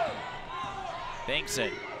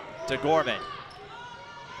 Bankson to Gorman.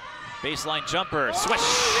 Baseline jumper. Swish.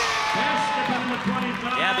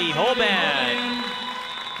 Gabby Hoban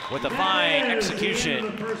with a fine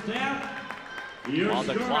execution. While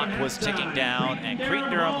the clock was ticking down, and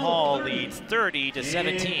Cretin-Derham Hall leads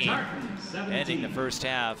 30-17, ending the first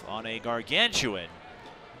half on a gargantuan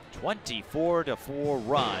 24-4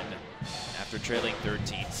 run after trailing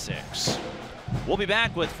 13-6. We'll be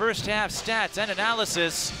back with first half stats and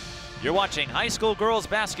analysis. You're watching high school girls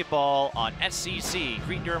basketball on SCC.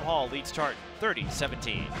 Cretin-Derham Hall leads Tartan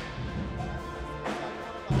 30-17.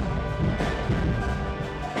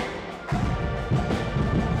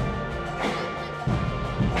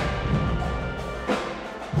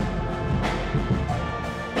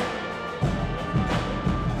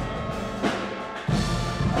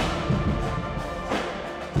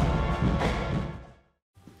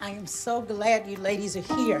 I am so glad you ladies are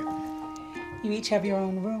here. You each have your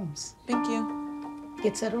own rooms. Thank you.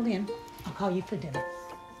 Get settled in. I'll call you for dinner.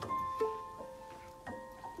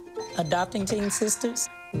 Adopting teen sisters,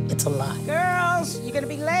 it's a lot. Girls, you're gonna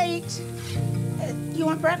be late. You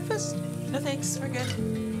want breakfast? No thanks, we're good.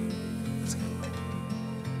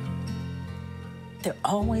 They're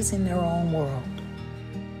always in their own world.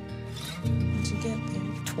 What'd you get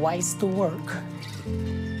there? Twice the work.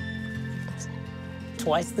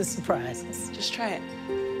 Twice the surprises. Just try it.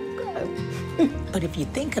 But if you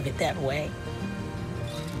think of it that way,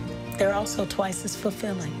 they're also twice as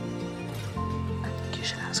fulfilling. I think you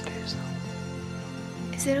should ask her yourself.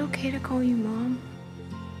 Is it okay to call you Mom?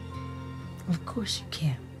 Of course you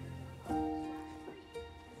can.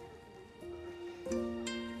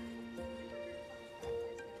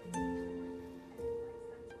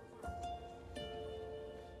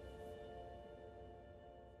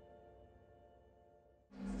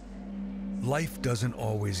 Life doesn't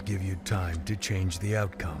always give you time to change the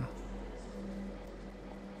outcome.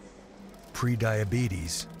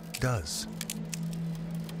 Prediabetes does.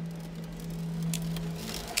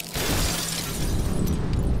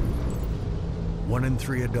 One in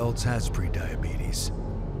 3 adults has prediabetes,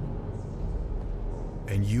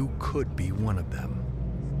 and you could be one of them.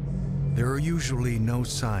 There are usually no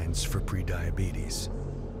signs for prediabetes,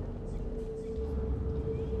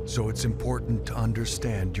 so it's important to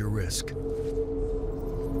understand your risk.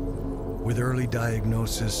 With early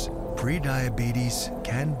diagnosis, prediabetes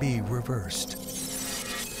can be reversed.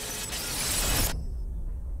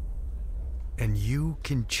 And you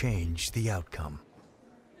can change the outcome.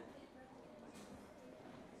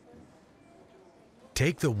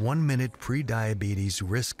 Take the 1-minute prediabetes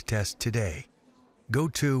risk test today. Go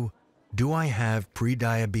to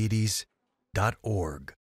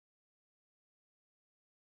doihaveprediabetes.org.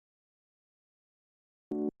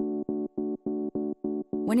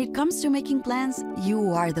 When it comes to making plans,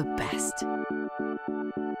 you are the best.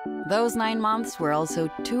 Those 9 months were also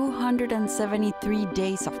 273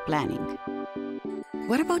 days of planning.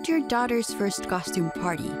 What about your daughter's first costume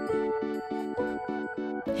party?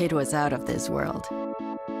 It was out of this world.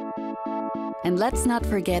 And let's not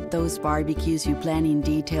forget those barbecues you plan in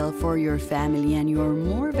detail for your family and your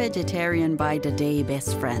more vegetarian by the day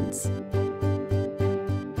best friends.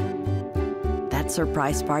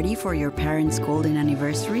 Surprise party for your parents' golden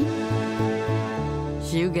anniversary?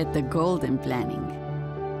 You get the golden planning.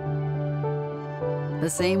 The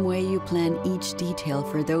same way you plan each detail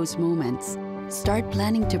for those moments, start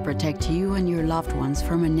planning to protect you and your loved ones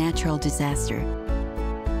from a natural disaster.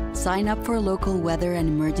 Sign up for local weather and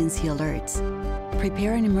emergency alerts.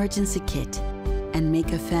 Prepare an emergency kit and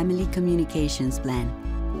make a family communications plan.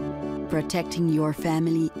 Protecting your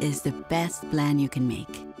family is the best plan you can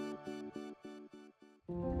make.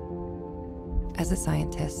 As a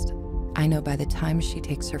scientist, I know by the time she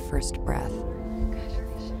takes her first breath,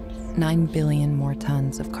 9 billion more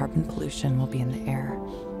tons of carbon pollution will be in the air.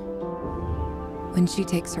 When she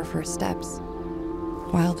takes her first steps,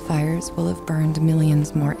 wildfires will have burned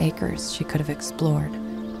millions more acres she could have explored.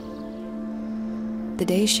 The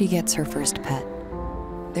day she gets her first pet,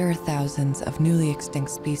 there are thousands of newly extinct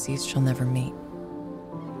species she'll never meet.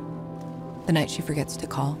 The night she forgets to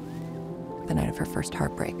call, the night of her first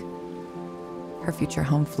heartbreak. Her future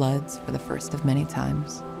home floods for the first of many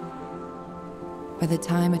times. By the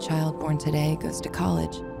time a child born today goes to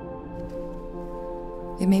college,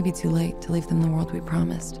 it may be too late to leave them the world we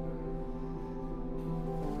promised.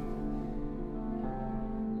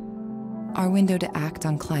 Our window to act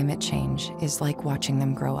on climate change is like watching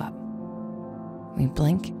them grow up. We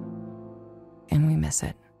blink and we miss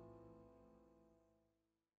it.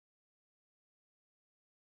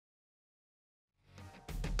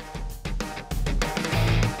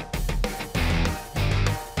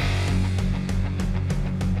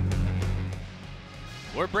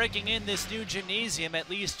 We're breaking in this new gymnasium, at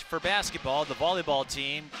least for basketball. The volleyball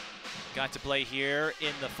team got to play here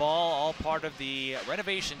in the fall, all part of the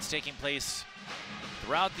renovations taking place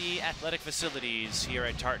throughout the athletic facilities here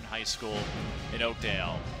at Tartan High School in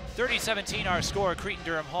Oakdale. 30-17 our score.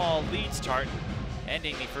 Cretin-Derham Hall leads Tartan.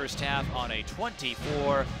 ending the first half on a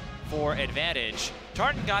 24-4 advantage.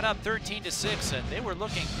 Tartan got up 13-6, and they were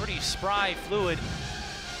looking pretty spry, fluid.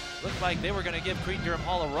 Looked like they were going to give Cretin-Derham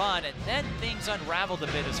Hall a run, and then things unraveled a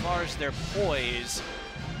bit as far as their poise.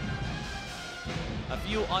 A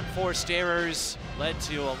few unforced errors led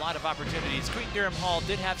to a lot of opportunities. Cretin-Derham Hall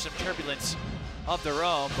did have some turbulence of their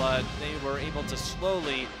own, but they were able to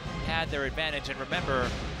slowly pad their advantage. And remember,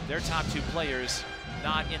 their top two players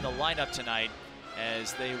not in the lineup tonight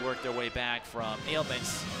as they worked their way back from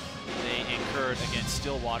ailments they incurred against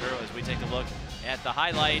Stillwater. As we take a look at the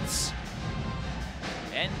highlights,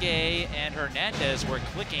 Engay and Hernandez were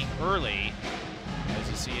clicking early, as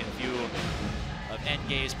you see in a few of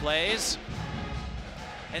Engay's plays.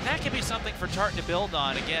 And that can be something for Tartan to build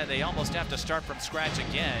on. Again, they almost have to start from scratch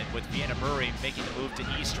again with Vienna Murray making the move to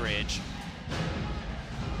Eastridge.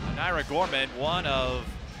 Naira Gorman, one of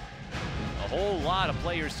a whole lot of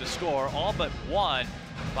players to score, all but one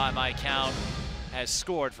by my count, has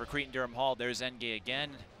scored for Cretin-Derham Hall. There's Engay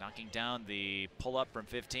again, knocking down the pull-up from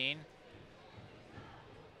 15.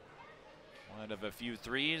 One of a few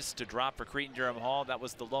threes to drop for Cretin-Derham Hall. That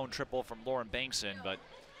was the lone triple from Lauren Bankson, but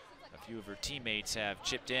a few of her teammates have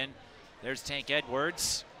chipped in. There's Tank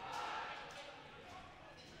Edwards.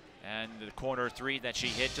 And the corner three that she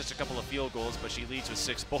hit, just a couple of field goals, but she leads with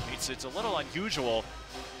 6 points. It's a little unusual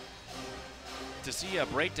to see a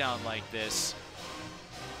breakdown like this.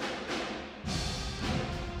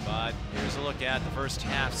 But here's a look at the first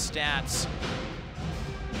half stats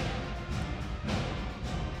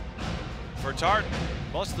for Tartan.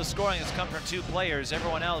 Most of the scoring has come from 2 players.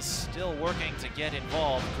 Everyone else still working to get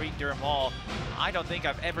involved. Cretin-Derham Hall, I don't think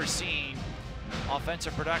I've ever seen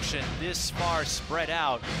offensive production this far spread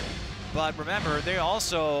out. But remember, they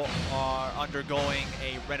also are undergoing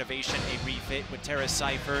a renovation, a refit with Tara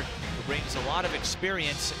Seifert, who brings a lot of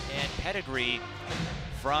experience and pedigree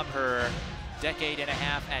from her decade and a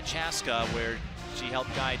half at Chaska, where she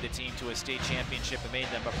helped guide the team to a state championship and made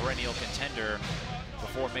them a perennial contender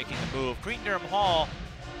before making the move. Cretin-Derham Hall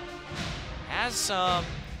has some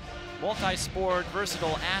multi-sport,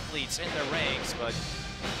 versatile athletes in their ranks, but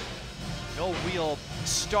no real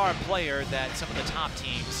star player that some of the top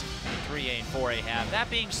teams in 3A and 4A have. That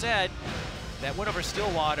being said, that win over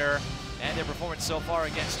Stillwater and their performance so far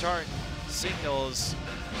against Tartan signals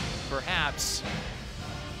perhaps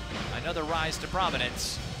another rise to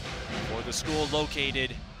prominence for the school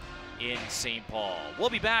located in St. Paul. We'll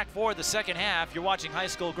be back for the second half. You're watching high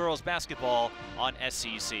school girls basketball on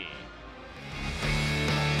SCC.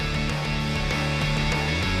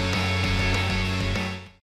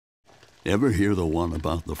 Ever hear the one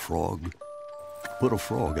about the frog? Put a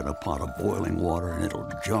frog in a pot of boiling water and it'll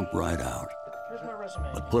jump right out.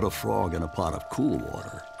 But put a frog in a pot of cool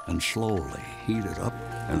water and slowly heat it up,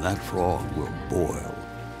 and that frog will boil.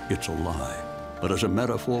 It's a lie. But as a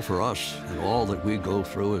metaphor for us and all that we go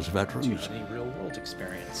through as veterans, real-world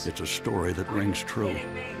experience. It's a story that rings true.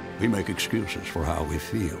 We make excuses for how we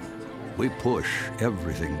feel. We push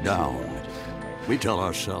everything down. We tell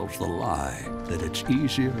ourselves the lie that it's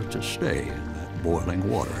easier to stay in that boiling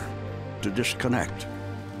water, to disconnect.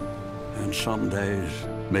 And some days,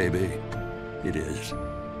 maybe, it is.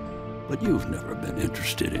 But you've never been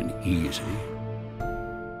interested in easy.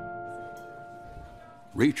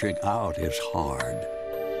 Reaching out is hard.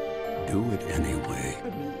 Do it anyway.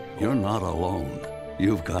 You're not alone.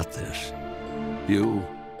 You've got this. You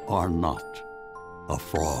are not a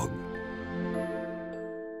frog.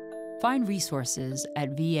 Find resources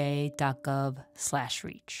at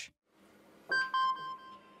va.gov/reach.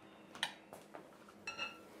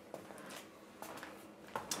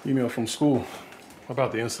 Email from school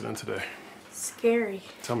about the incident today. Scary.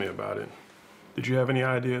 Tell me about it. Did you have any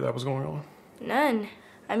idea that was going on? None.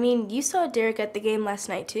 I mean, you saw Derek at the game last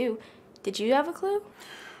night, too. Did you have a clue?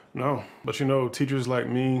 No, but you know, teachers like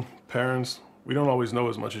me, parents, we don't always know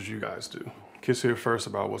as much as you guys do. Kids hear first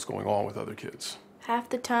about what's going on with other kids. Half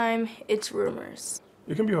the time, it's rumors.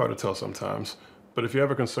 It can be hard to tell sometimes, but if you're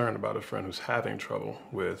ever concerned about a friend who's having trouble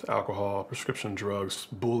with alcohol, prescription drugs,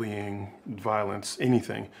 bullying, violence,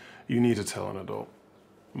 anything, you need to tell an adult.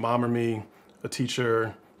 Mom or me, a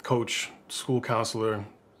teacher, coach, school counselor,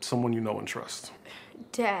 someone you know and trust.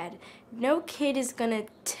 Dad, no kid is gonna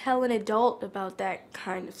tell an adult about that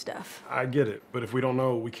kind of stuff. I get it, but if we don't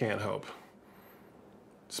know, we can't help.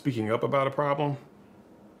 Speaking up about a problem,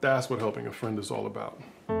 that's what helping a friend is all about.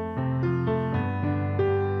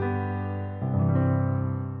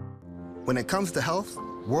 When it comes to health,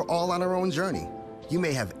 we're all on our own journey. You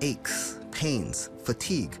may have aches, pains,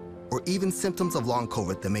 fatigue, or even symptoms of long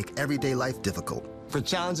COVID that make everyday life difficult. For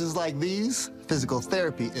challenges like these, physical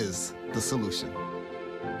therapy is the solution.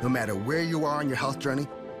 No matter where you are on your health journey,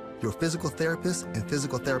 your physical therapist and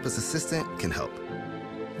physical therapist assistant can help.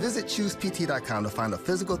 Visit ChoosePT.com to find a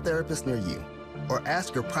physical therapist near you, or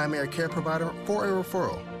ask your primary care provider for a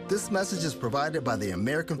referral. This message is provided by the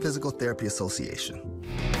American Physical Therapy Association.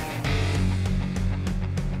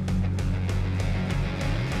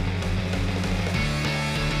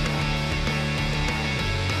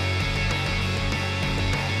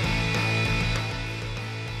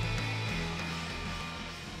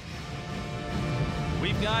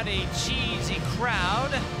 We've got a cheesy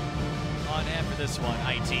crowd on hand for this one,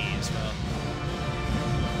 ITs. Well,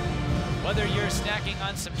 whether you're snacking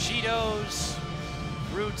on some Cheetos,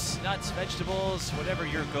 fruits, nuts, vegetables, whatever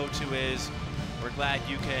your go-to is, we're glad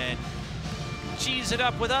you can cheese it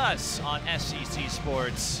up with us on SEC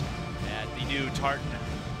Sports at the new Tartan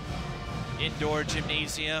Indoor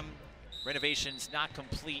Gymnasium. Renovation's not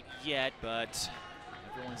complete yet, but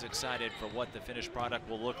everyone's excited for what the finished product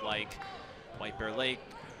will look like. White Bear Lake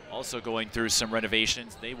also going through some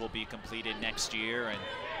renovations. They will be completed next year, and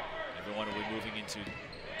everyone will be moving into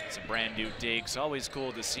some brand new digs. Always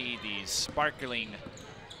cool to see these sparkling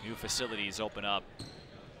new facilities open up.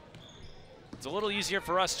 It's a little easier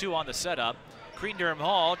for us too on the setup. Cretin-Derham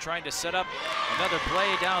Hall trying to set up another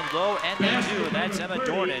play down low, and they do. That's Emma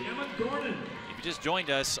Dornan. If you just joined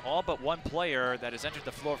us, all but one player that has entered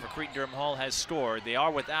the floor for Cretin-Derham Hall has scored. They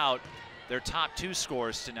are without their top two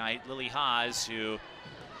scorers tonight, Lily Haas, who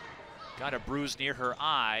got a bruise near her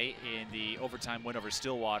eye in the overtime win over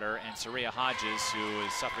Stillwater, and Saraya Hodges, who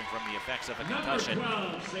is suffering from the effects of a concussion.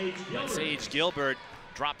 12, Sage Gilbert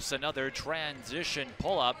drops another transition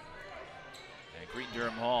pull-up, and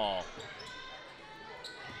Cretin-Derham Hall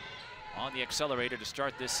on the accelerator to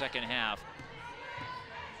start this second half.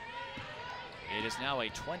 It is now a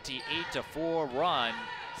 28-4 run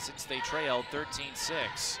since they trailed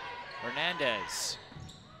 13-6. Hernandez,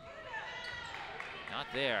 not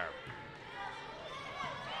there.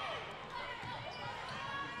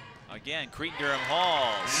 Again, Cretin-Derham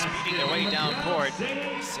Hall speeding their way down court.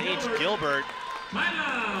 Sage Gilbert,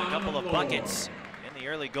 a couple of buckets in the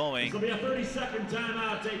early going. This will be a 30-second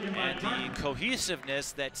timeout taken by And the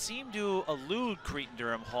cohesiveness that seemed to elude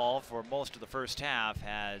Cretin-Derham Hall for most of the first half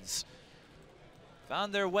has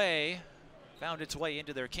found its way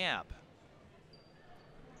into their camp.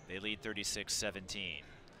 They lead 36-17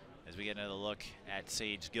 as we get another look at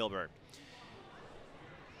Sage Gilbert.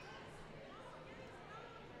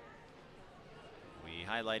 We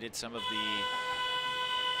highlighted some of the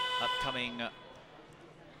upcoming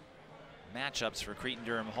matchups for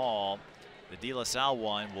Cretin-Derham Hall. The De La Salle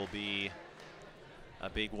one will be a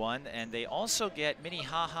big one, and they also get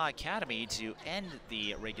Minnehaha Academy to end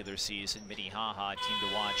the regular season. Minnehaha, team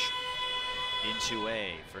to watch in 2A.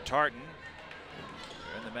 For Tartan,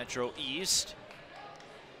 in the Metro East,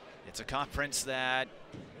 it's a conference that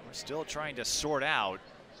we're still trying to sort out,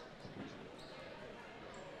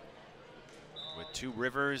 with Two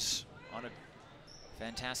Rivers on a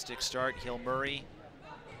fantastic start. Hill Murray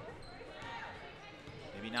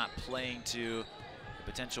maybe not playing to the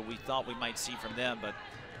potential we thought we might see from them, but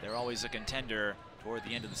they're always a contender toward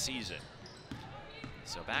the end of the season.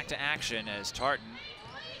 So back to action as Tartan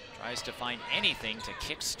tries to find anything to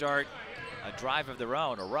kickstart a drive of their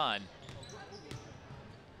own, a run,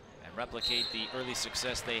 and replicate the early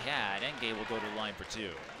success they had. Engay will go to the line for two.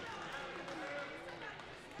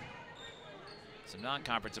 Some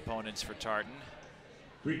non-conference opponents for Tartan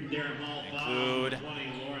Cretin-Derham Hall include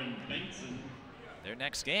 20, Lauren Bankson. Their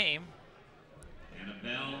next game.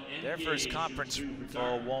 Annabelle Their Engay first conference shoots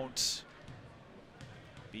foe won't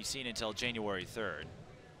be seen until January 3rd.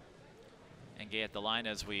 Engay at the line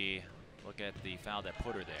as we look at the foul that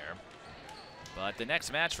put her there. But the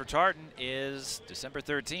next match for Tartan is December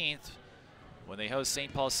 13th when they host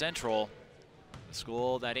St. Paul Central, the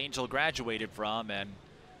school that Angel graduated from, and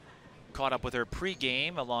caught up with her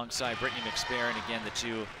pregame alongside Brittany McSparron. And again, the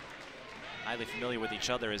two highly familiar with each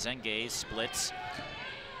other as Engay splits.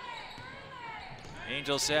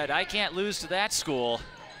 Angel said, "I can't lose to that school,"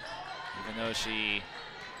 even though she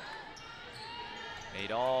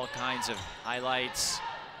made all kinds of highlights,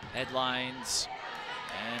 headlines,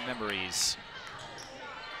 and memories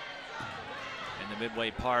in the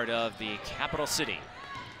midway part of the capital city.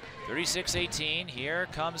 36-18, here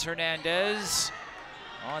comes Hernandez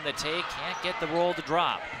on the take, can't get the roll to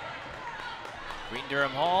drop.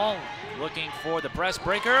 Cretin-Derham Hall looking for the press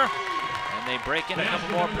breaker, and they break in a couple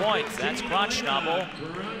more points. That's Grunschnabel,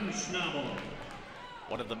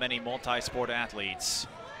 one of the many multi-sport athletes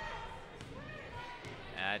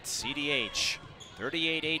at CDH.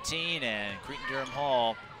 38-18, and Cretin-Derham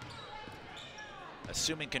Hall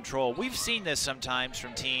assuming control. We've seen this sometimes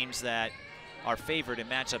from teams that are favored in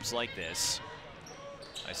matchups like this.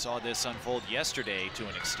 I saw this unfold yesterday to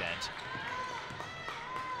an extent.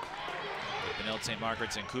 With Benilde St.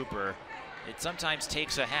 Margaret's and Cooper, it sometimes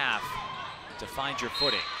takes a half to find your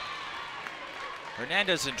footing.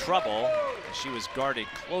 Hernandez in trouble, as she was guarded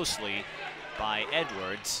closely by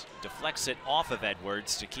Edwards. Deflects it off of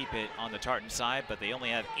Edwards to keep it on the Tartan side, but they only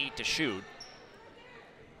have 8 to shoot.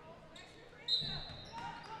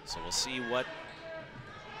 So we'll see what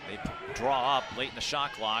they draw up late in the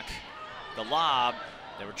shot clock. The lob,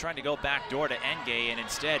 they were trying to go back door to Engay, and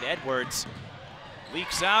instead Edwards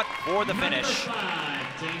leaks out for the finish. Number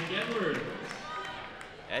 5, Tank Edwards.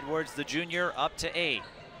 Edwards, the junior, up to 8.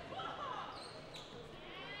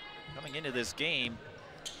 Coming into this game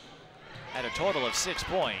at a total of 6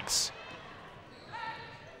 points.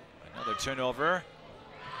 Another turnover.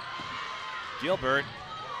 Gilbert,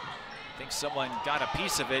 I think someone got a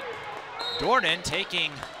piece of it. Dornan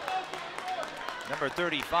taking number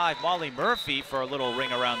 35, Molly Murphy, for a little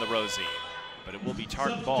ring around the rosy. But it will be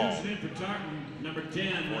Tartan ball. Substitution in for Tartan, number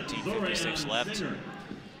 10, 14:56 left. Singer.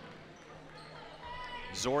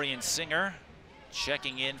 Zorian Singer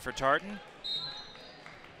checking in for Tartan.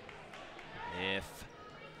 If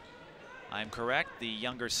I'm correct, the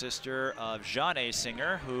younger sister of Jeanne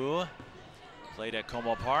Singer, who played at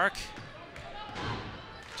Como Park,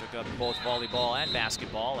 took up both volleyball and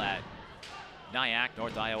basketball at Nyack,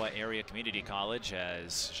 North Iowa Area Community College,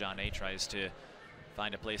 as Jeanne tries to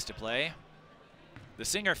find a place to play. The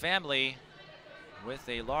Singer family with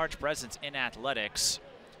a large presence in athletics.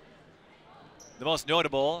 The most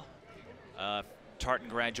notable Tartan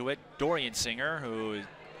graduate, Dorian Singer, who is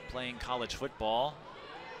playing college football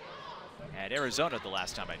at Arizona the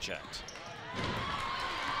last time I checked.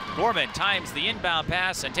 Gorman times the inbound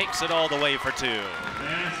pass and takes it all the way for 2.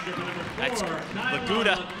 That's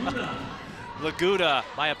Laguda. Laguda,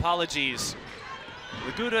 my apologies.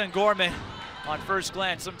 Laguda and Gorman, on first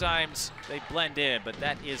glance, sometimes they blend in, but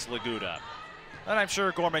that is Laguda. And I'm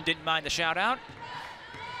sure Gorman didn't mind the shout out.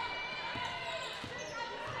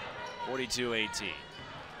 42-18.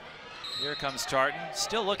 Here comes Tartan,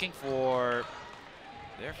 still looking for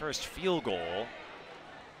their first field goal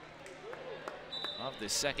of the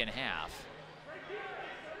second half.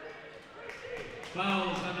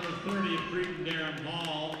 Fouls on number 30 of Cretin-Derham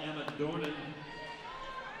Hall, Emma Dornan.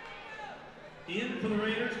 In for the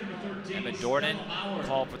Raiders, number 13, Emma Dornan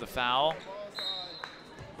called for the foul.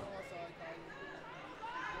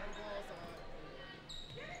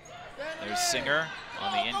 There's Singer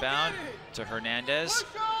on the inbound to Hernandez.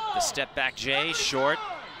 The step back J, short.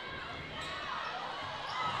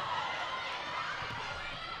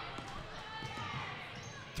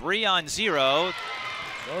 Three on 0.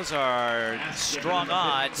 Those are strong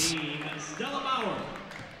odds.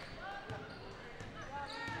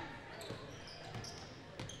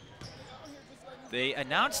 They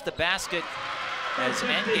announced the basket as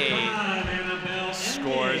Engay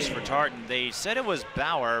scores for Tartan. They said it was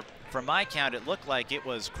Bauer. From my count, it looked like it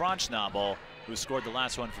was Cronsnabel who scored the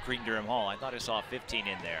last one for Cretin-Derham Hall. I thought I saw 15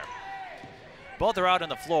 in there. Both are out on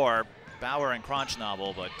the floor, Bauer and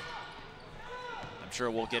Cronsnabel, but I'm sure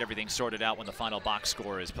we'll get everything sorted out when the final box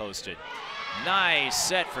score is posted. Nice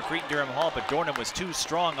set for Cretin-Derham Hall, but Dornan was too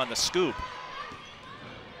strong on the scoop.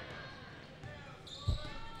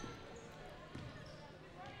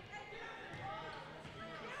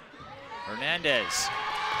 Hernandez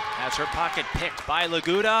has her pocket picked by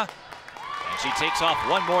Laguda, and she takes off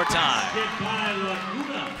one more time.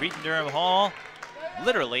 Cretin-Derham Hall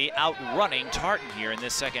literally outrunning Tartan here in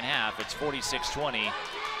this second half. It's 46-20, and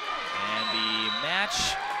the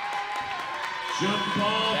match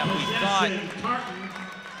that we thought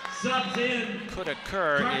could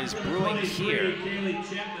occur is brewing here.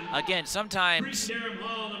 Again, sometimes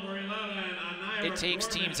it takes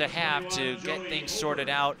teams a half to get things sorted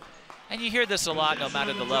out. And you hear this a lot no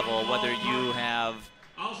matter the level, whether you have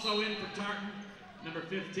 5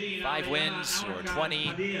 wins or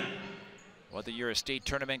 20, whether you're a state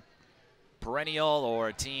tournament perennial or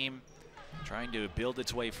a team trying to build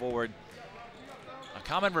its way forward. A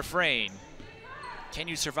common refrain, can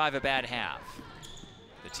you survive a bad half?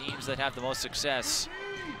 The teams that have the most success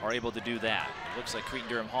are able to do that. It looks like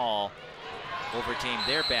Cretin-Derham Hall overcame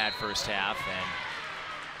their bad first half, and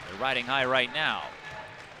they're riding high right now.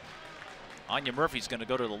 Anya Murphy's going to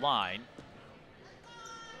go to the line.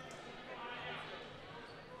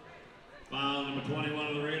 Foul number 21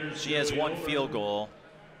 of the Raiders. She has one field goal,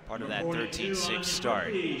 part of that 13-6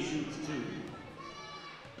 start.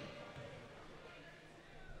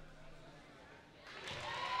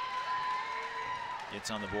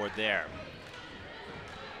 Gets on the board there.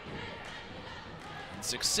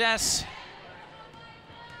 Success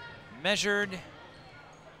measured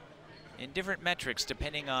in different metrics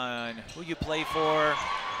depending on who you play for,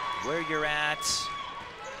 where you're at,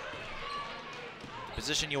 the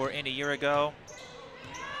position you were in a year ago.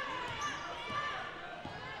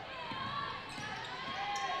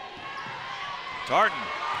 Tartan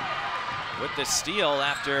with the steal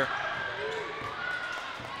after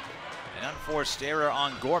an unforced error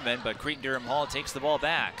on Gorman, but Cretin-Derham Hall takes the ball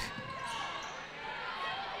back.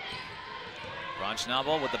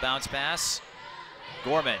 Kronschnabel with the bounce pass.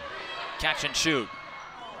 Gorman, catch and shoot.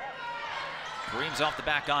 Kareem's off the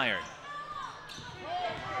back iron.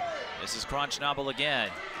 This is Kronschnabel again.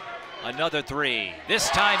 Another three. This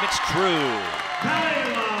time it's true.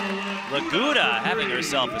 Laguda having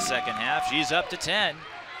herself a second half. She's up to 10.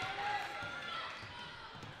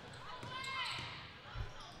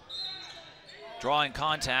 Drawing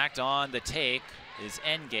contact on the take is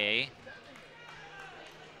Engay.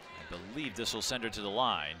 I believe this will send her to the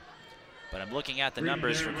line. But I'm looking at the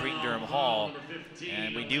numbers for Cretin-Derham Hall,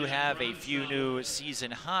 and we do have a few new season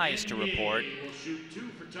highs to report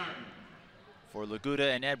for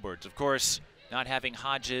Laguda and Edwards. Of course, not having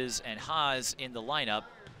Hodges and Haas in the lineup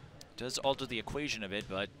does alter the equation a bit,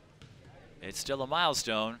 but it's still a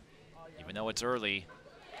milestone, even though it's early.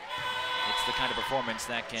 It's the kind of performance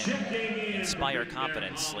that can inspire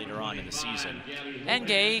confidence later on in the season.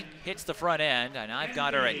 Engay hits the front end, and I've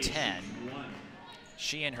got her at 10.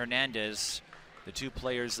 She and Hernandez, the two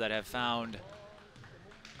players that have found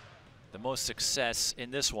the most success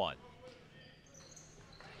in this one.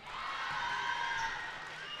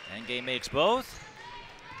 Engay makes both,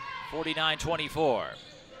 49-24.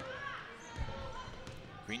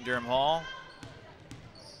 Cretin-Derham Hall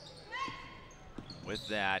with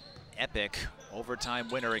that epic overtime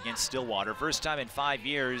winner against Stillwater. First time in 5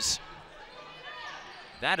 years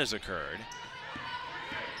that has occurred.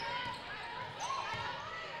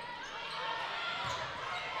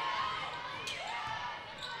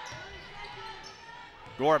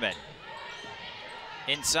 Gorman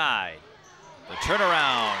inside. The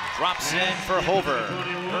turnaround drops in for Hover,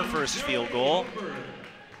 her first field goal.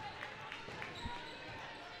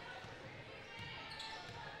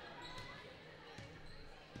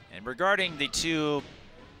 And regarding the two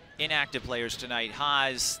inactive players tonight,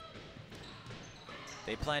 Haas,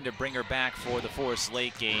 they plan to bring her back for the Forest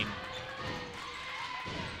Lake game.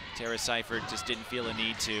 Tara Seifert just didn't feel a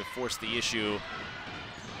need to force the issue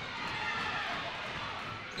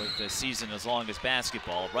with the season as long as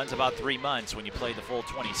basketball. It runs about 3 months when you play the full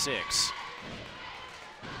 26.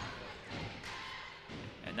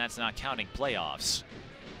 And that's not counting playoffs.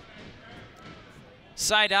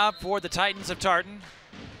 Side out for the Titans of Tartan.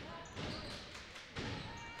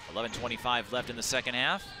 11:25 left in the second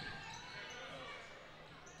half.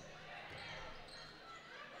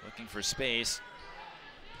 Looking for space.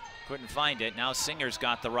 Couldn't find it. Now Singer's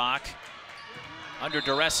got the rock. Under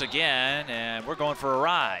duress again, and we're going for a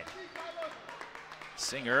ride.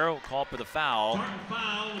 Singer will call for the foul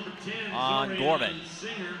on Gorman.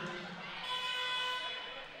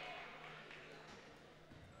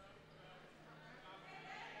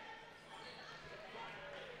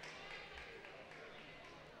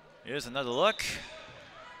 Here's another look.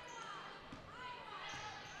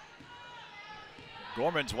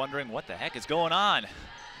 Gorman's wondering what the heck is going on.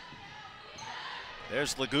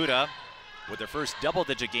 There's Laguda with their first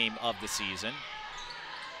double-digit game of the season.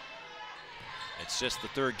 It's just the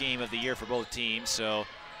third game of the year for both teams, so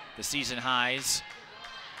the season highs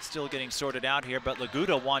still getting sorted out here, but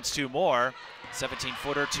Laguda wants two more.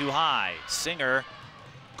 17-footer too high. Singer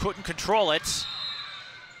couldn't control it.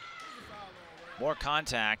 More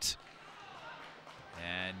contact,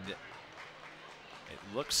 and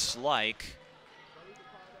it looks like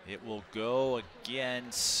it will go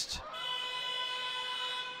against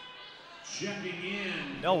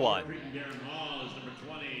no one. Cretin-Derham Hall is number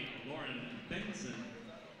 20, Lauren Benson.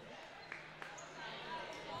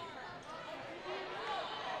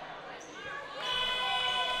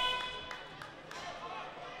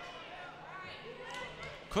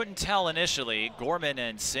 Couldn't tell initially. Gorman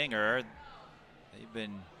and Singer, they've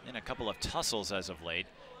been in a couple of tussles as of late.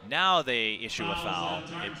 Now they issue a foul.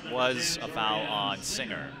 It was a foul on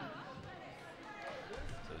Singer.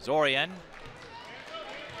 So Zorian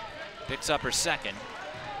picks up her second.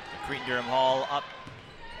 Cretin-Derham Hall up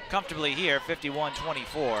comfortably here,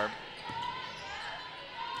 51-24.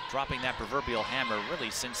 Dropping that proverbial hammer really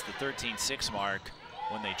since the 13-6 mark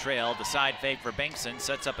when they trailed. The side fake for Bengtson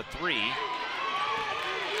sets up a three.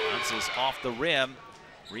 Bounces off the rim.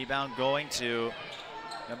 Rebound going to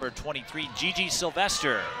number 23, Gigi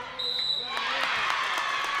Sylvester.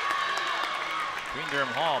 Cretin-Derham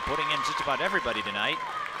Hall putting in just about everybody tonight.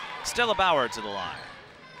 Stella Bauer to the line.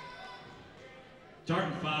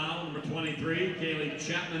 Tartan foul, number 23, Kaylee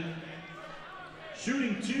Chapman.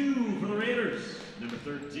 Shooting 2 for the Raiders, number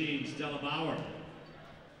 13, Stella Bauer.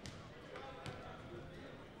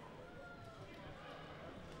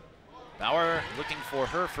 Bauer looking for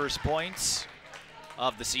her first points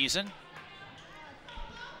of the season.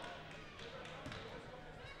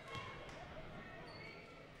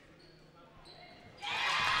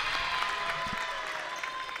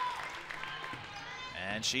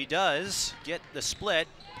 And she does get the split.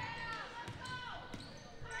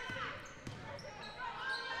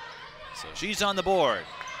 So she's on the board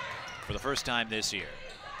for the first time this year.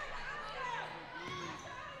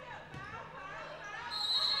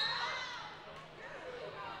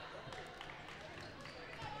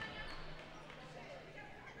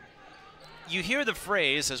 You hear the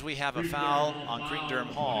phrase as we have a foul on Cretin-Derham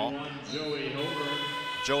Hall.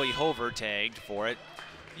 Joey Hover tagged for it.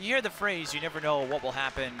 You hear the phrase, you never know what will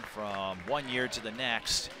happen from one year to the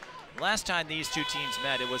next. Last time these two teams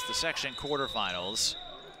met, it was the section quarterfinals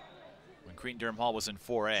when Cretin-Derham Hall was in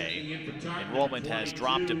 4A. Enrollment has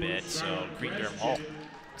dropped a bit, so Cretin-Derham Hall,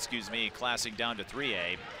 classing down to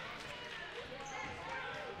 3A.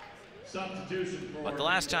 But the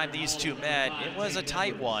last time these two met, it was a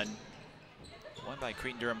tight one. Won by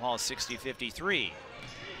Cretin-Derham Hall 60-53 in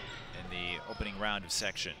the opening round of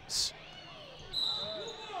sections.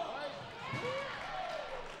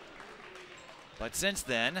 But since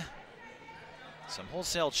then, some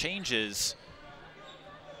wholesale changes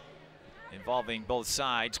involving both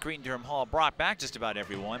sides. Cretin-Derham Hall brought back just about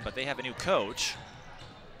everyone, but they have a new coach.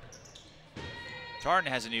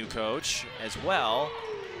 Tartan has a new coach as well,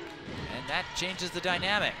 and that changes the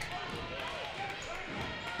dynamic.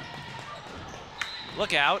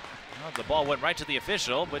 Look out. Well, the ball went right to the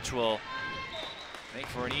official, which will make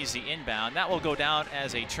for an easy inbound. That will go down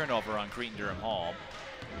as a turnover on Cretin-Derham Hall.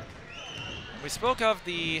 We spoke of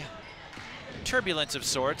the turbulence of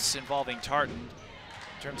sorts involving Tartan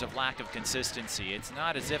in terms of lack of consistency. It's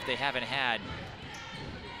not as if they haven't had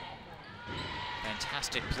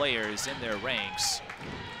fantastic players in their ranks.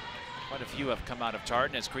 Quite a few have come out of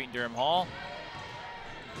Tartan as Cretin-Derham Hall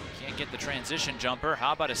can't get the transition jumper.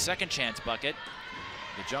 How about a second chance bucket?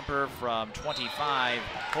 The jumper from 25,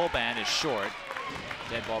 Holban, is short.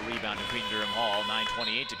 Dead ball rebound to Cretin-Derham Hall,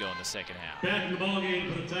 9:28 to go in the second half. Back in the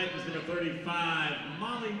ballgame for the Titans, number 35,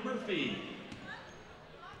 Molly Murphy.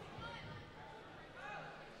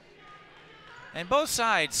 And both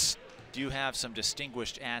sides do have some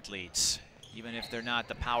distinguished athletes, even if they're not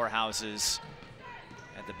the powerhouses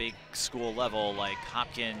at the big school level like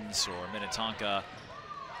Hopkins or Minnetonka,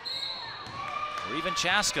 or even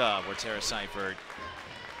Chaska, where Tara Seifert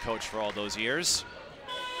coached for all those years.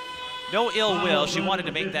 No ill will, she wanted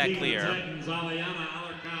to make that clear. As Aliana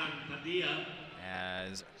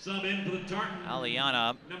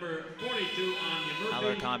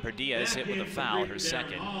Alarcon-Padilla is hit with a foul, her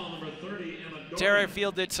second. Tara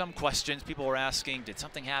fielded some questions. People were asking, did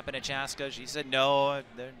something happen at Chaska? She said, no,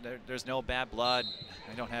 there's no bad blood.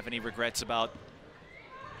 I don't have any regrets about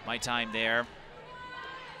my time there.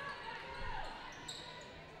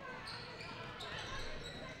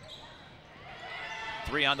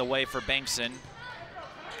 Three on the way for Bankson.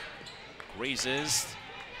 Grazes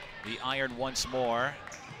the iron once more.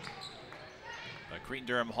 But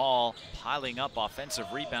Cretin-Derham Hall piling up offensive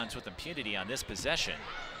rebounds with impunity on this possession.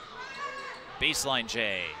 Baseline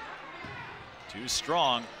J. Too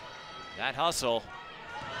strong. That hustle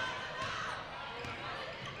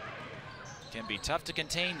can be tough to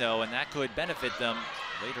contain, though, and that could benefit them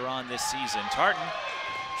later on this season. Tartan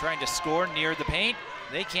trying to score near the paint.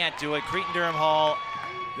 They can't do it. Cretin-Derham Hall,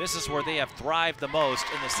 this is where they have thrived the most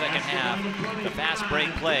in the second half. The fast break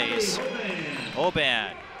plays.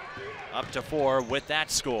 Oban up to 4 with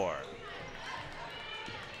that score.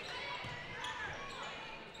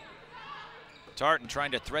 Tartan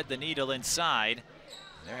trying to thread the needle inside.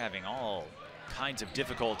 They're having all kinds of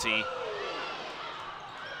difficulty.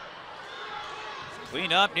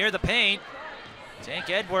 Clean up near the paint. Tank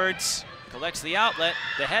Edwards collects the outlet,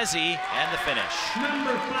 the hezzy, and the finish.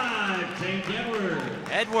 Number 5, Tank Edwards.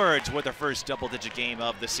 Edwards with her first double-digit game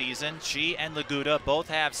of the season. She and Laguda both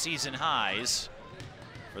have season highs,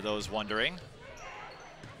 for those wondering.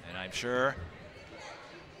 And I'm sure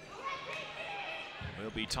will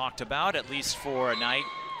be talked about, at least for a night.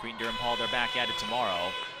 Cretin-Derham Hall, they're back at it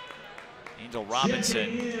tomorrow. Angel Robinson,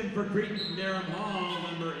 in for Cretin-Derham Hall,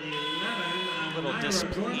 number 11, a little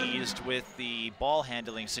displeased with the ball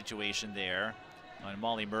handling situation there on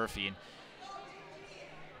Molly Murphy. And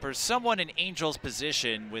for someone in Angel's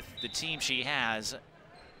position with the team she has,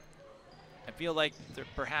 I feel like there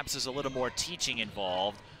perhaps is a little more teaching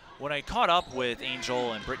involved. When I caught up with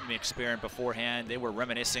Angel and Brittany McSparron beforehand, they were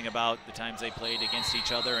reminiscing about the times they played against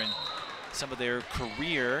each other and some of their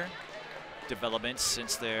career developments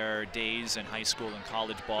since their days in high school and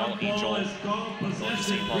college ball. Angel going to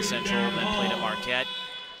St. Paul Central, then played at Marquette.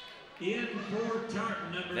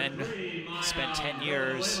 Then spent 10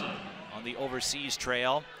 years on the overseas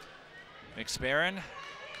trail. McSparron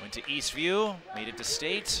went to Eastview, made it to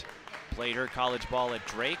state, played her college ball at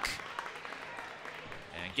Drake,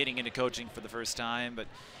 and getting into coaching for the first time. But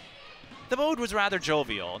the mood was rather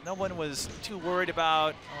jovial. No one was too worried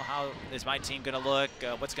about, oh, how is my team going to look,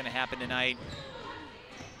 what's going to happen tonight.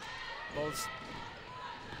 Both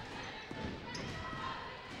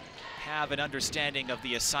have an understanding of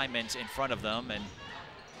the assignment in front of them and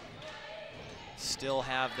still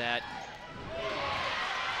have that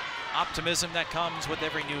optimism that comes with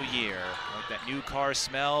every new year, like that new car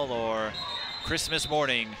smell or Christmas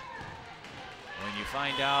morning when you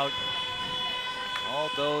find out all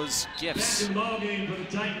those gifts that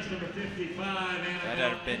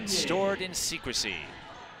have been stored in secrecy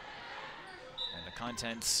and the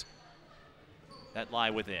contents that lie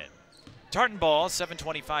within. Tartan ball,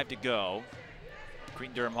 7:25 to go.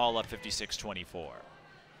 Cretin-Derham Hall up 56-24.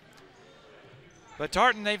 But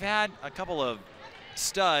Tartan, they've had a couple of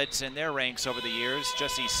studs in their ranks over the years.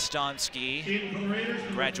 Jesse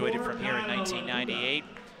Stonsky graduated from here in 1998.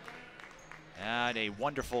 Had a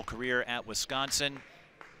wonderful career at Wisconsin.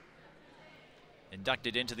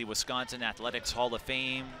 Inducted into the Wisconsin Athletics Hall of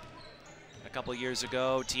Fame a couple years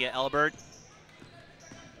ago. Tia Elbert,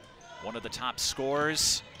 one of the top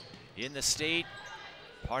scorers in the state,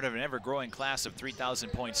 part of an ever-growing class of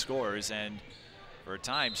 3,000-point scorers, and for a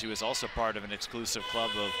time she was also part of an exclusive club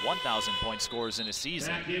of 1,000-point scorers in a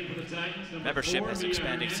season. Membership has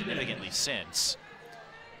expanded significantly since.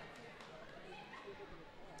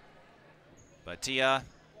 But Tia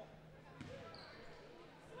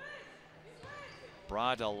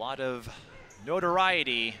brought a lot of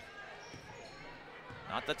notoriety.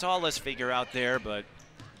 Not the tallest figure out there, but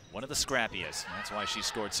one of the scrappiest. And that's why she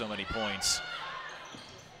scored so many points.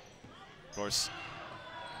 Of course,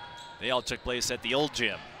 they all took place at the old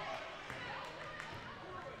gym.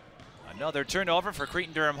 Another turnover for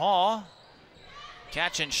Cretin-Derham Hall.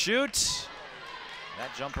 Catch and shoot. That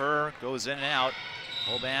jumper goes in and out.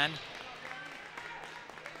 Oban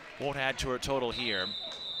won't add to her total here.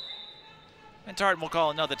 And Tartan will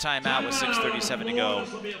call another timeout with 6:37 to go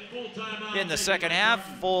in the second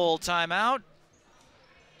half. Full timeout.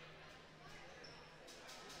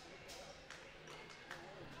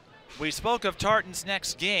 We spoke of Tartan's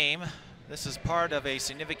next game. This is part of a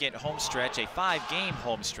significant home stretch, a 5-game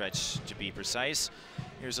home stretch to be precise.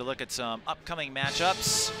 Here's a look at some upcoming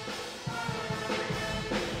matchups.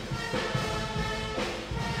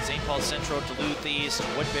 St. Paul Central, Duluth East,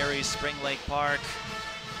 Woodbury, Spring Lake Park.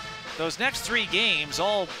 Those next 3 games,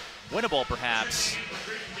 all winnable perhaps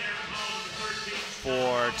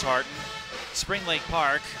for Tartan. Spring Lake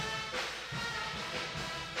Park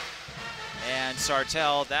and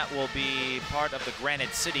Sartell, that will be part of the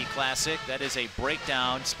Granite City Classic. That is a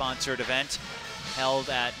breakdown sponsored event held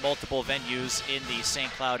at multiple venues in the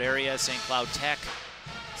St. Cloud area. St. Cloud Tech,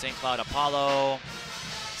 St. Cloud Apollo,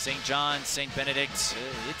 St. John's, St. Benedict.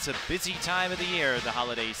 It's a busy time of the year, the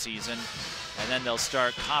holiday season. And then they'll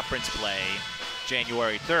start conference play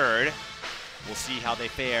January 3rd. We'll see how they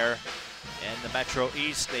fare in the Metro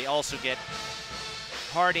East. They also get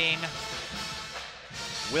Harding,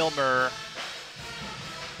 Wilmer,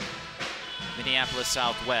 Minneapolis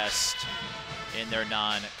Southwest in their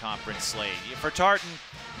non-conference slate. For Tartan,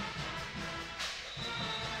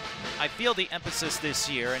 I feel the emphasis this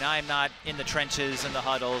year, and I'm not in the trenches and the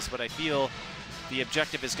huddles, but I feel the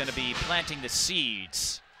objective is going to be planting the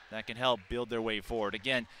seeds that can help build their way forward.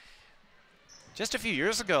 Again, just a few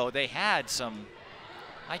years ago, they had some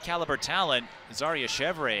high-caliber talent. Zaria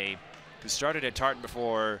Chevre, who started at Tartan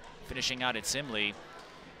before finishing out at Simley.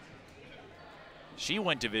 She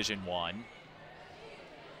went Division I.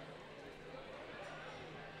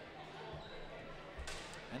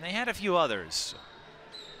 And they had a few others.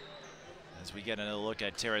 As we get another look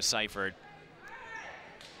at Tara Seifert.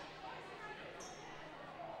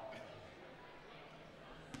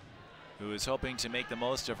 Who is hoping to make the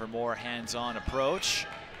most of her more hands-on approach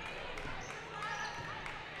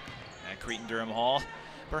at Cretin-Derham Hall.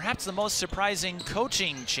 Perhaps the most surprising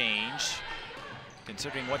coaching change,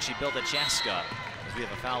 considering what she built at Chaska, as we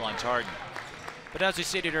have a foul on Tartan. But as we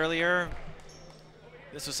stated earlier,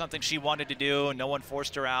 this was something she wanted to do. No one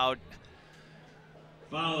forced her out.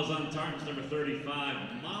 Fouls on Tartan's number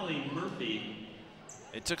 35, Molly Murphy.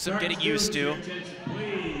 It took some getting used to. Attention,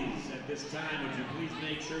 please. At this time, would you please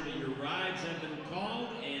make sure that your rides have been called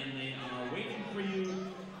and they are waiting for you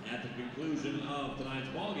at the conclusion of tonight's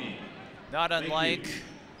ball game. Not unlike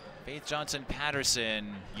Faith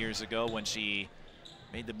Johnson-Patterson years ago when she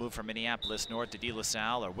made the move from Minneapolis north to De La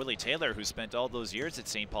Salle, or Willie Taylor, who spent all those years at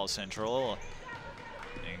St. Paul Central,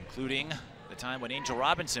 including the time when Angel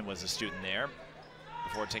Robinson was a student there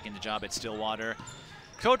before taking the job at Stillwater.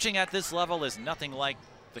 Coaching at this level is nothing like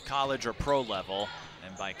the college or pro level,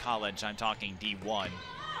 and by college I'm talking D1.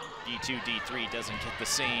 D2, D3 doesn't get the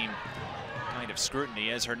same kind of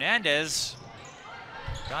scrutiny. As Hernandez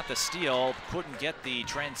got the steal, couldn't get the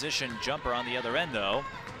transition jumper on the other end though.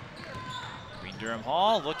 Cretin-Derham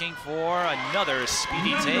Hall looking for another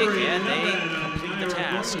speedy take, and they complete the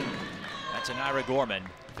task. That's a Naira Gorman,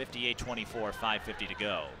 58-24, 5:50 to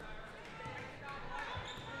go.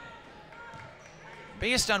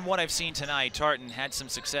 Based on what I've seen tonight, Tartan had some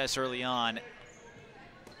success early on.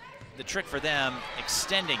 The trick for them,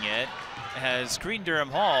 extending it, as Cretin-Derham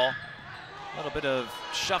Hall, a little bit of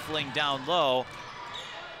shuffling down low.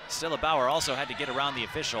 Stella Bauer also had to get around the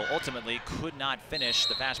official, ultimately could not finish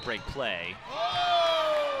the fast break play.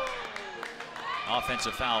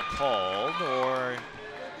 Offensive foul called, or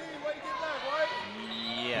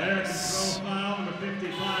yes. Foul number 55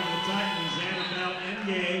 of the Titans, Annabelle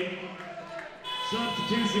Engay.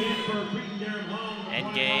 Substitution in for Cretin-Derham Hall.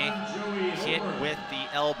 Engay hit with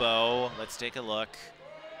the elbow. Let's take a look.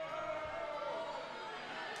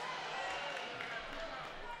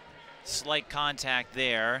 Slight contact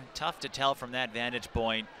there. Tough to tell from that vantage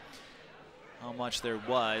point how much there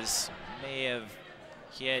was. May have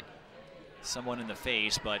hit someone in the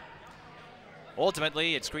face, but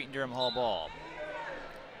ultimately it's Cretin-Derham Hall ball.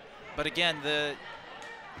 But again, the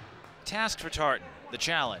task for Tartan, the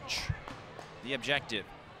challenge, the objective,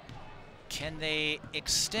 can they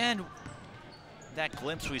extend that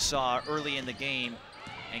glimpse we saw early in the game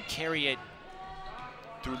and carry it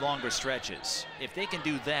through longer stretches? If they can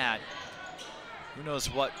do that, who knows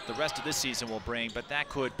what the rest of this season will bring, but that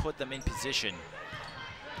could put them in position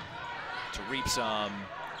to reap some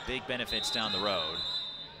big benefits down the road.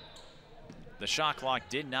 The shot clock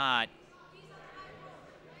did not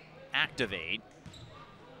activate.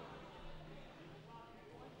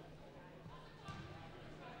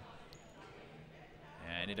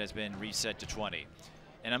 And it has been reset to 20.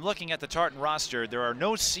 And I'm looking at the Tartan roster. There are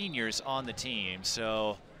no seniors on the team,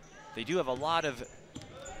 so they do have a lot of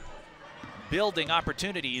building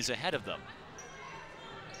opportunities ahead of them.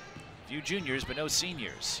 Few juniors, but no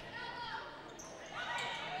seniors.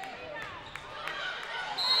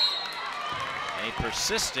 A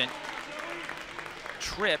persistent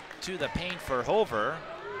trip to the paint for Hover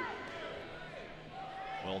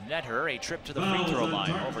will net her a trip to the free throw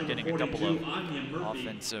line. Hover getting a couple of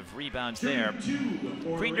offensive rebounds there.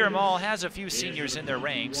 Cretin-Derham Hall has a few seniors in their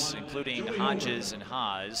ranks, including Hodges and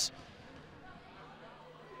Haas.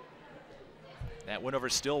 That win over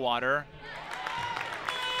Stillwater,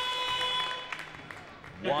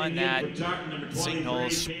 one that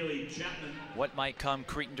signals what might come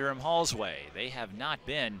Cretin-Derham Hall's way. They have not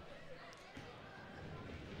been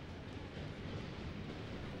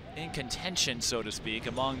in contention, so to speak,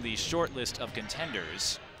 among the short list of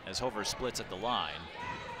contenders as Hover splits at the line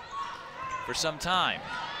for some time.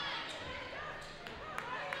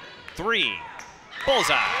 Three,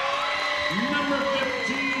 bullseye. Number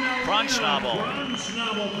 15,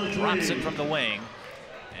 Kronschnabel drops it from the wing.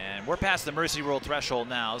 And we're past the mercy rule threshold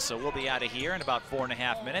now, so we'll be out of here in about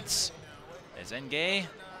 4.5 minutes as Engay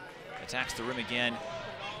attacks the rim again.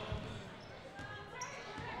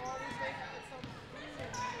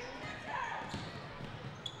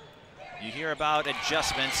 You hear about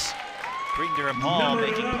adjustments. Cretin-Derham Hall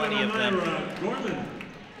making plenty of them,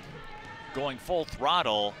 going full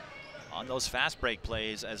throttle on those fast break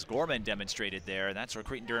plays, as Gorman demonstrated there. That's where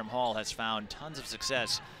Cretin-Derham Hall has found tons of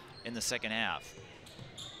success in the second half.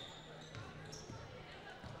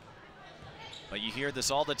 But you hear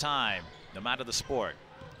this all the time, no matter the sport.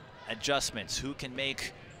 Adjustments, who can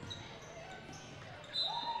make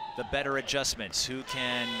the better adjustments, who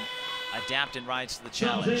can adapt and rise to the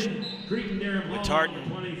challenge. With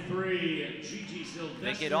Tartan,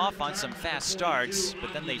 they get off on some fast starts,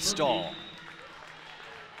 but then they stall.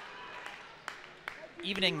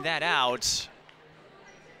 Evening that out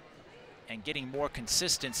and getting more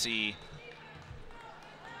consistency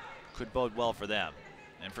could bode well for them.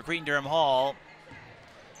 And for Cretin-Derham Hall,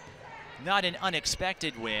 not an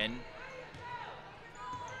unexpected win.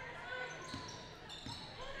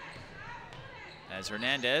 As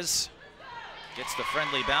Hernandez Gets the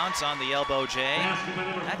friendly bounce on the elbow J.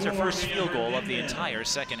 That's her first field goal of the entire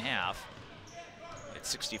second half.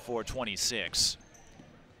 It's 64-26.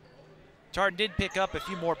 Tartan did pick up a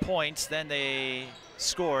few more points than they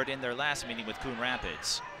scored in their last meeting with Coon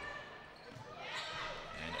Rapids.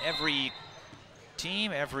 And every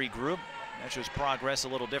team, every group measures progress a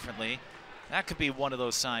little differently. That could be one of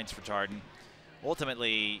those signs for Tartan.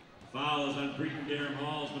 Ultimately, fouls on Cretin-Derham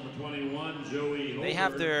Hall's number 21, Joey Holbert. They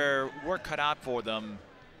have their work cut out for them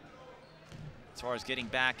as far as getting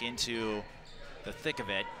back into the thick of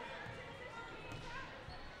it.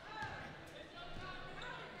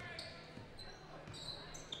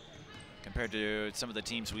 Compared to some of the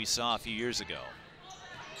teams we saw a few years ago.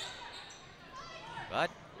 But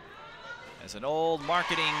as an old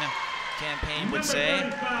marketing campaign would say,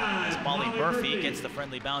 as Molly Murphy gets the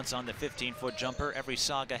friendly bounce on the 15-foot jumper, every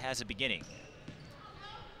saga has a beginning.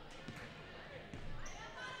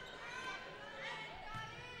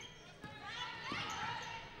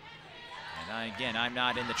 And again, I'm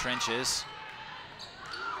not in the trenches,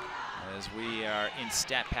 as we are in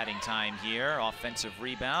stat padding time here. Offensive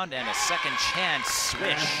rebound and a second chance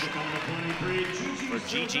swish for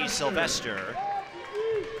Gigi Sylvester.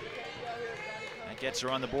 That gets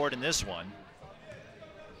her on the board in this one.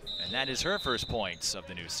 And that is her first points of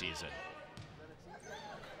the new season.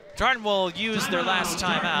 Tartan will use their last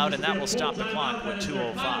timeout, and that will stop the clock with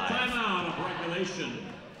 2:05.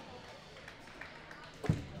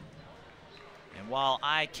 And while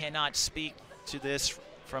I cannot speak to this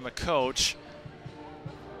from a coach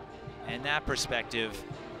and that perspective,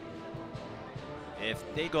 if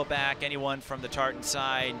they go back, anyone from the Tartan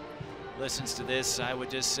side listens to this, I would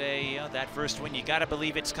just say, you know, that first win, you got to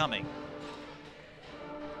believe it's coming.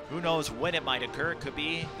 Who knows when it might occur? It could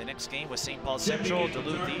be the next game with St. Paul Central,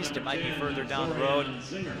 Duluth East. It might be further down the road.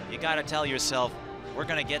 You got to tell yourself, we're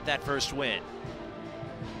going to get that first win.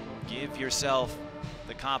 Give yourself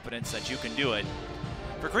the confidence that you can do it.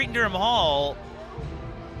 For Cretin-Derham Hall,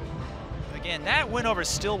 again, that win over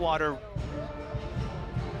Stillwater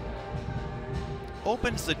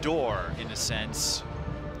opens the door, in a sense.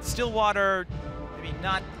 Stillwater, maybe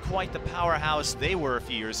not quite the powerhouse they were a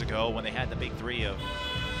few years ago when they had the big three of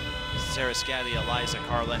Sarah Scalia, Eliza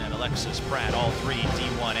Carlin, and Alexis Pratt, all three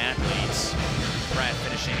D1 athletes. Pratt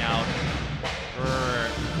finishing out her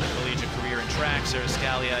collegiate career in track, Sarah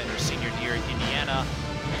Scalia in her senior year at Indiana,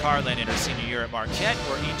 Carlin in her senior year at Marquette,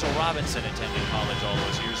 where Angel Robinson attended college all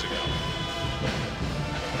those years ago.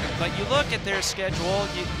 But you look at their schedule,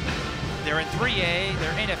 they're in 3A,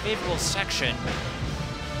 they're in a favorable section.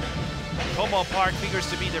 Como Park figures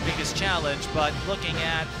to be their biggest challenge, but looking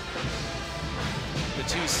at the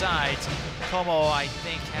two sides, Como, I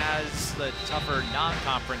think, has the tougher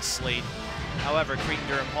non-conference slate. However,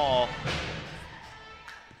 Cretin-Derham Hall,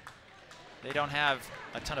 they don't have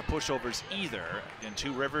a ton of pushovers either. And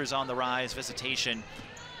Two Rivers on the rise, Visitation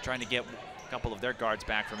trying to get a couple of their guards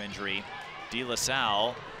back from injury. De La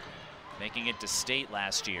Salle making it to state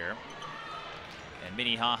last year. And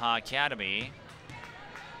Minnehaha Academy,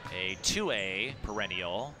 a 2A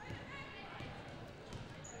perennial.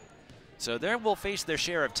 So they will face their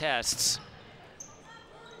share of tests.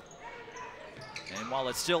 And while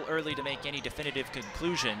it's still early to make any definitive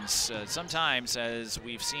conclusions, sometimes, as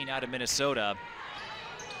we've seen out of Minnesota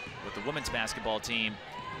with the women's basketball team,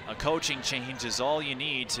 a coaching change is all you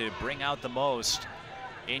need to bring out the most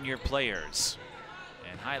in your players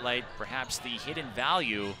and highlight perhaps the hidden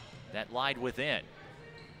value that lied within.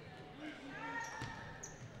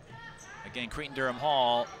 Again, Cretin-Derham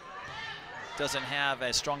Hall doesn't have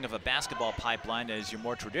as strong of a basketball pipeline as your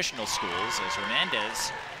more traditional schools, as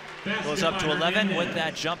Hernandez goes up to 11 with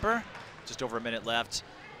that jumper. Just over a minute left.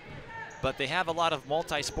 But they have a lot of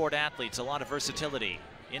multi-sport athletes, a lot of versatility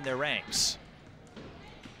in their ranks.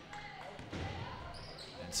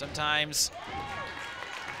 And sometimes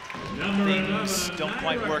things don't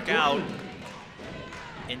quite work out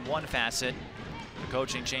in one facet. The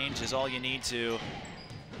coaching change is all you need to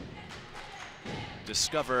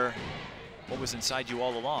discover what was inside you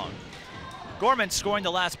all along. Gorman scoring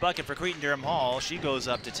the last bucket for Cretin-Derham Hall. She goes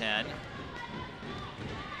up to 10.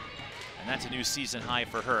 And that's a new season high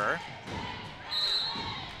for her.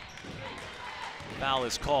 Foul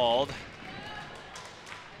is called.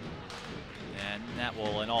 And that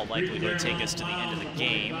will in all likelihood take us to the end of the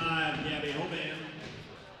game,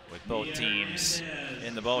 with both teams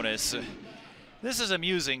in the bonus. This is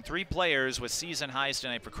amusing. 3 players with season highs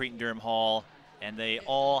tonight for Cretin-Derham Hall, and they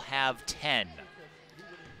all have 10.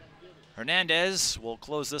 Hernandez will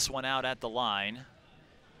close this one out at the line.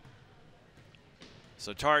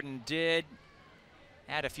 So Tartan did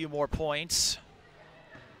add a few more points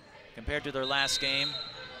compared to their last game.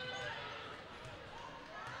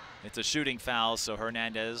 It's a shooting foul, so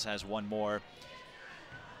Hernandez has one more.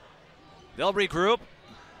 They'll regroup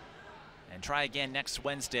and try again next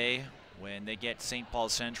Wednesday when they get St. Paul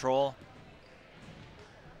Central.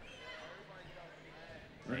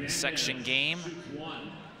 A section game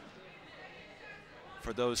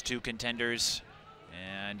for those two contenders,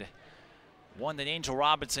 and one that Angel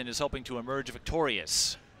Robinson is hoping to emerge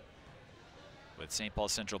victorious, with St. Paul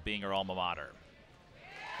Central being her alma mater.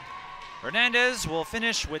 Hernandez will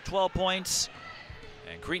finish with 12 points,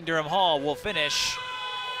 and Cretin-Derham Hall will finish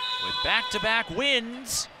with back-to-back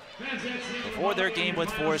wins before their game with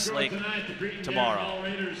Forest Lake tomorrow.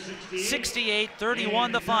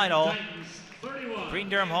 68-31 the final.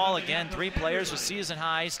 Cretin-Derham Hall, again, 3 players with season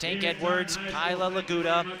highs: Tank Edwards, Kyla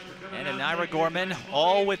Laguda, and Anira Gorman,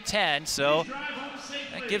 all with 10, so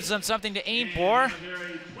that gives them something to aim for.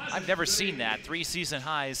 I've never seen that, 3 season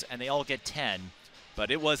highs, and they all get 10.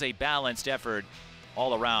 But it was a balanced effort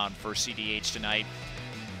all around for CDH tonight.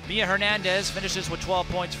 Mia Hernandez finishes with 12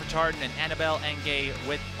 points for Tartan, and Annabelle Engay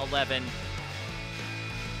with 11.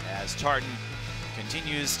 As Tartan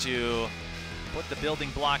continues to put the building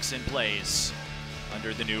blocks in place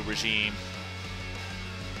under the new regime,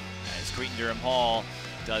 as Cretin-Derham Hall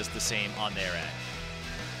does the same on their end.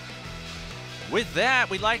 With that,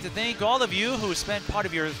 we'd like to thank all of you who spent part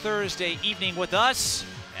of your Thursday evening with us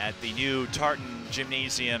at the new Tartan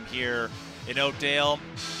Gymnasium here in Oakdale.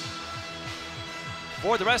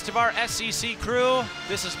 For the rest of our SEC crew,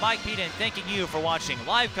 this is Mike Peden thanking you for watching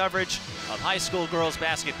live coverage of high school girls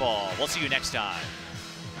basketball. We'll see you next time.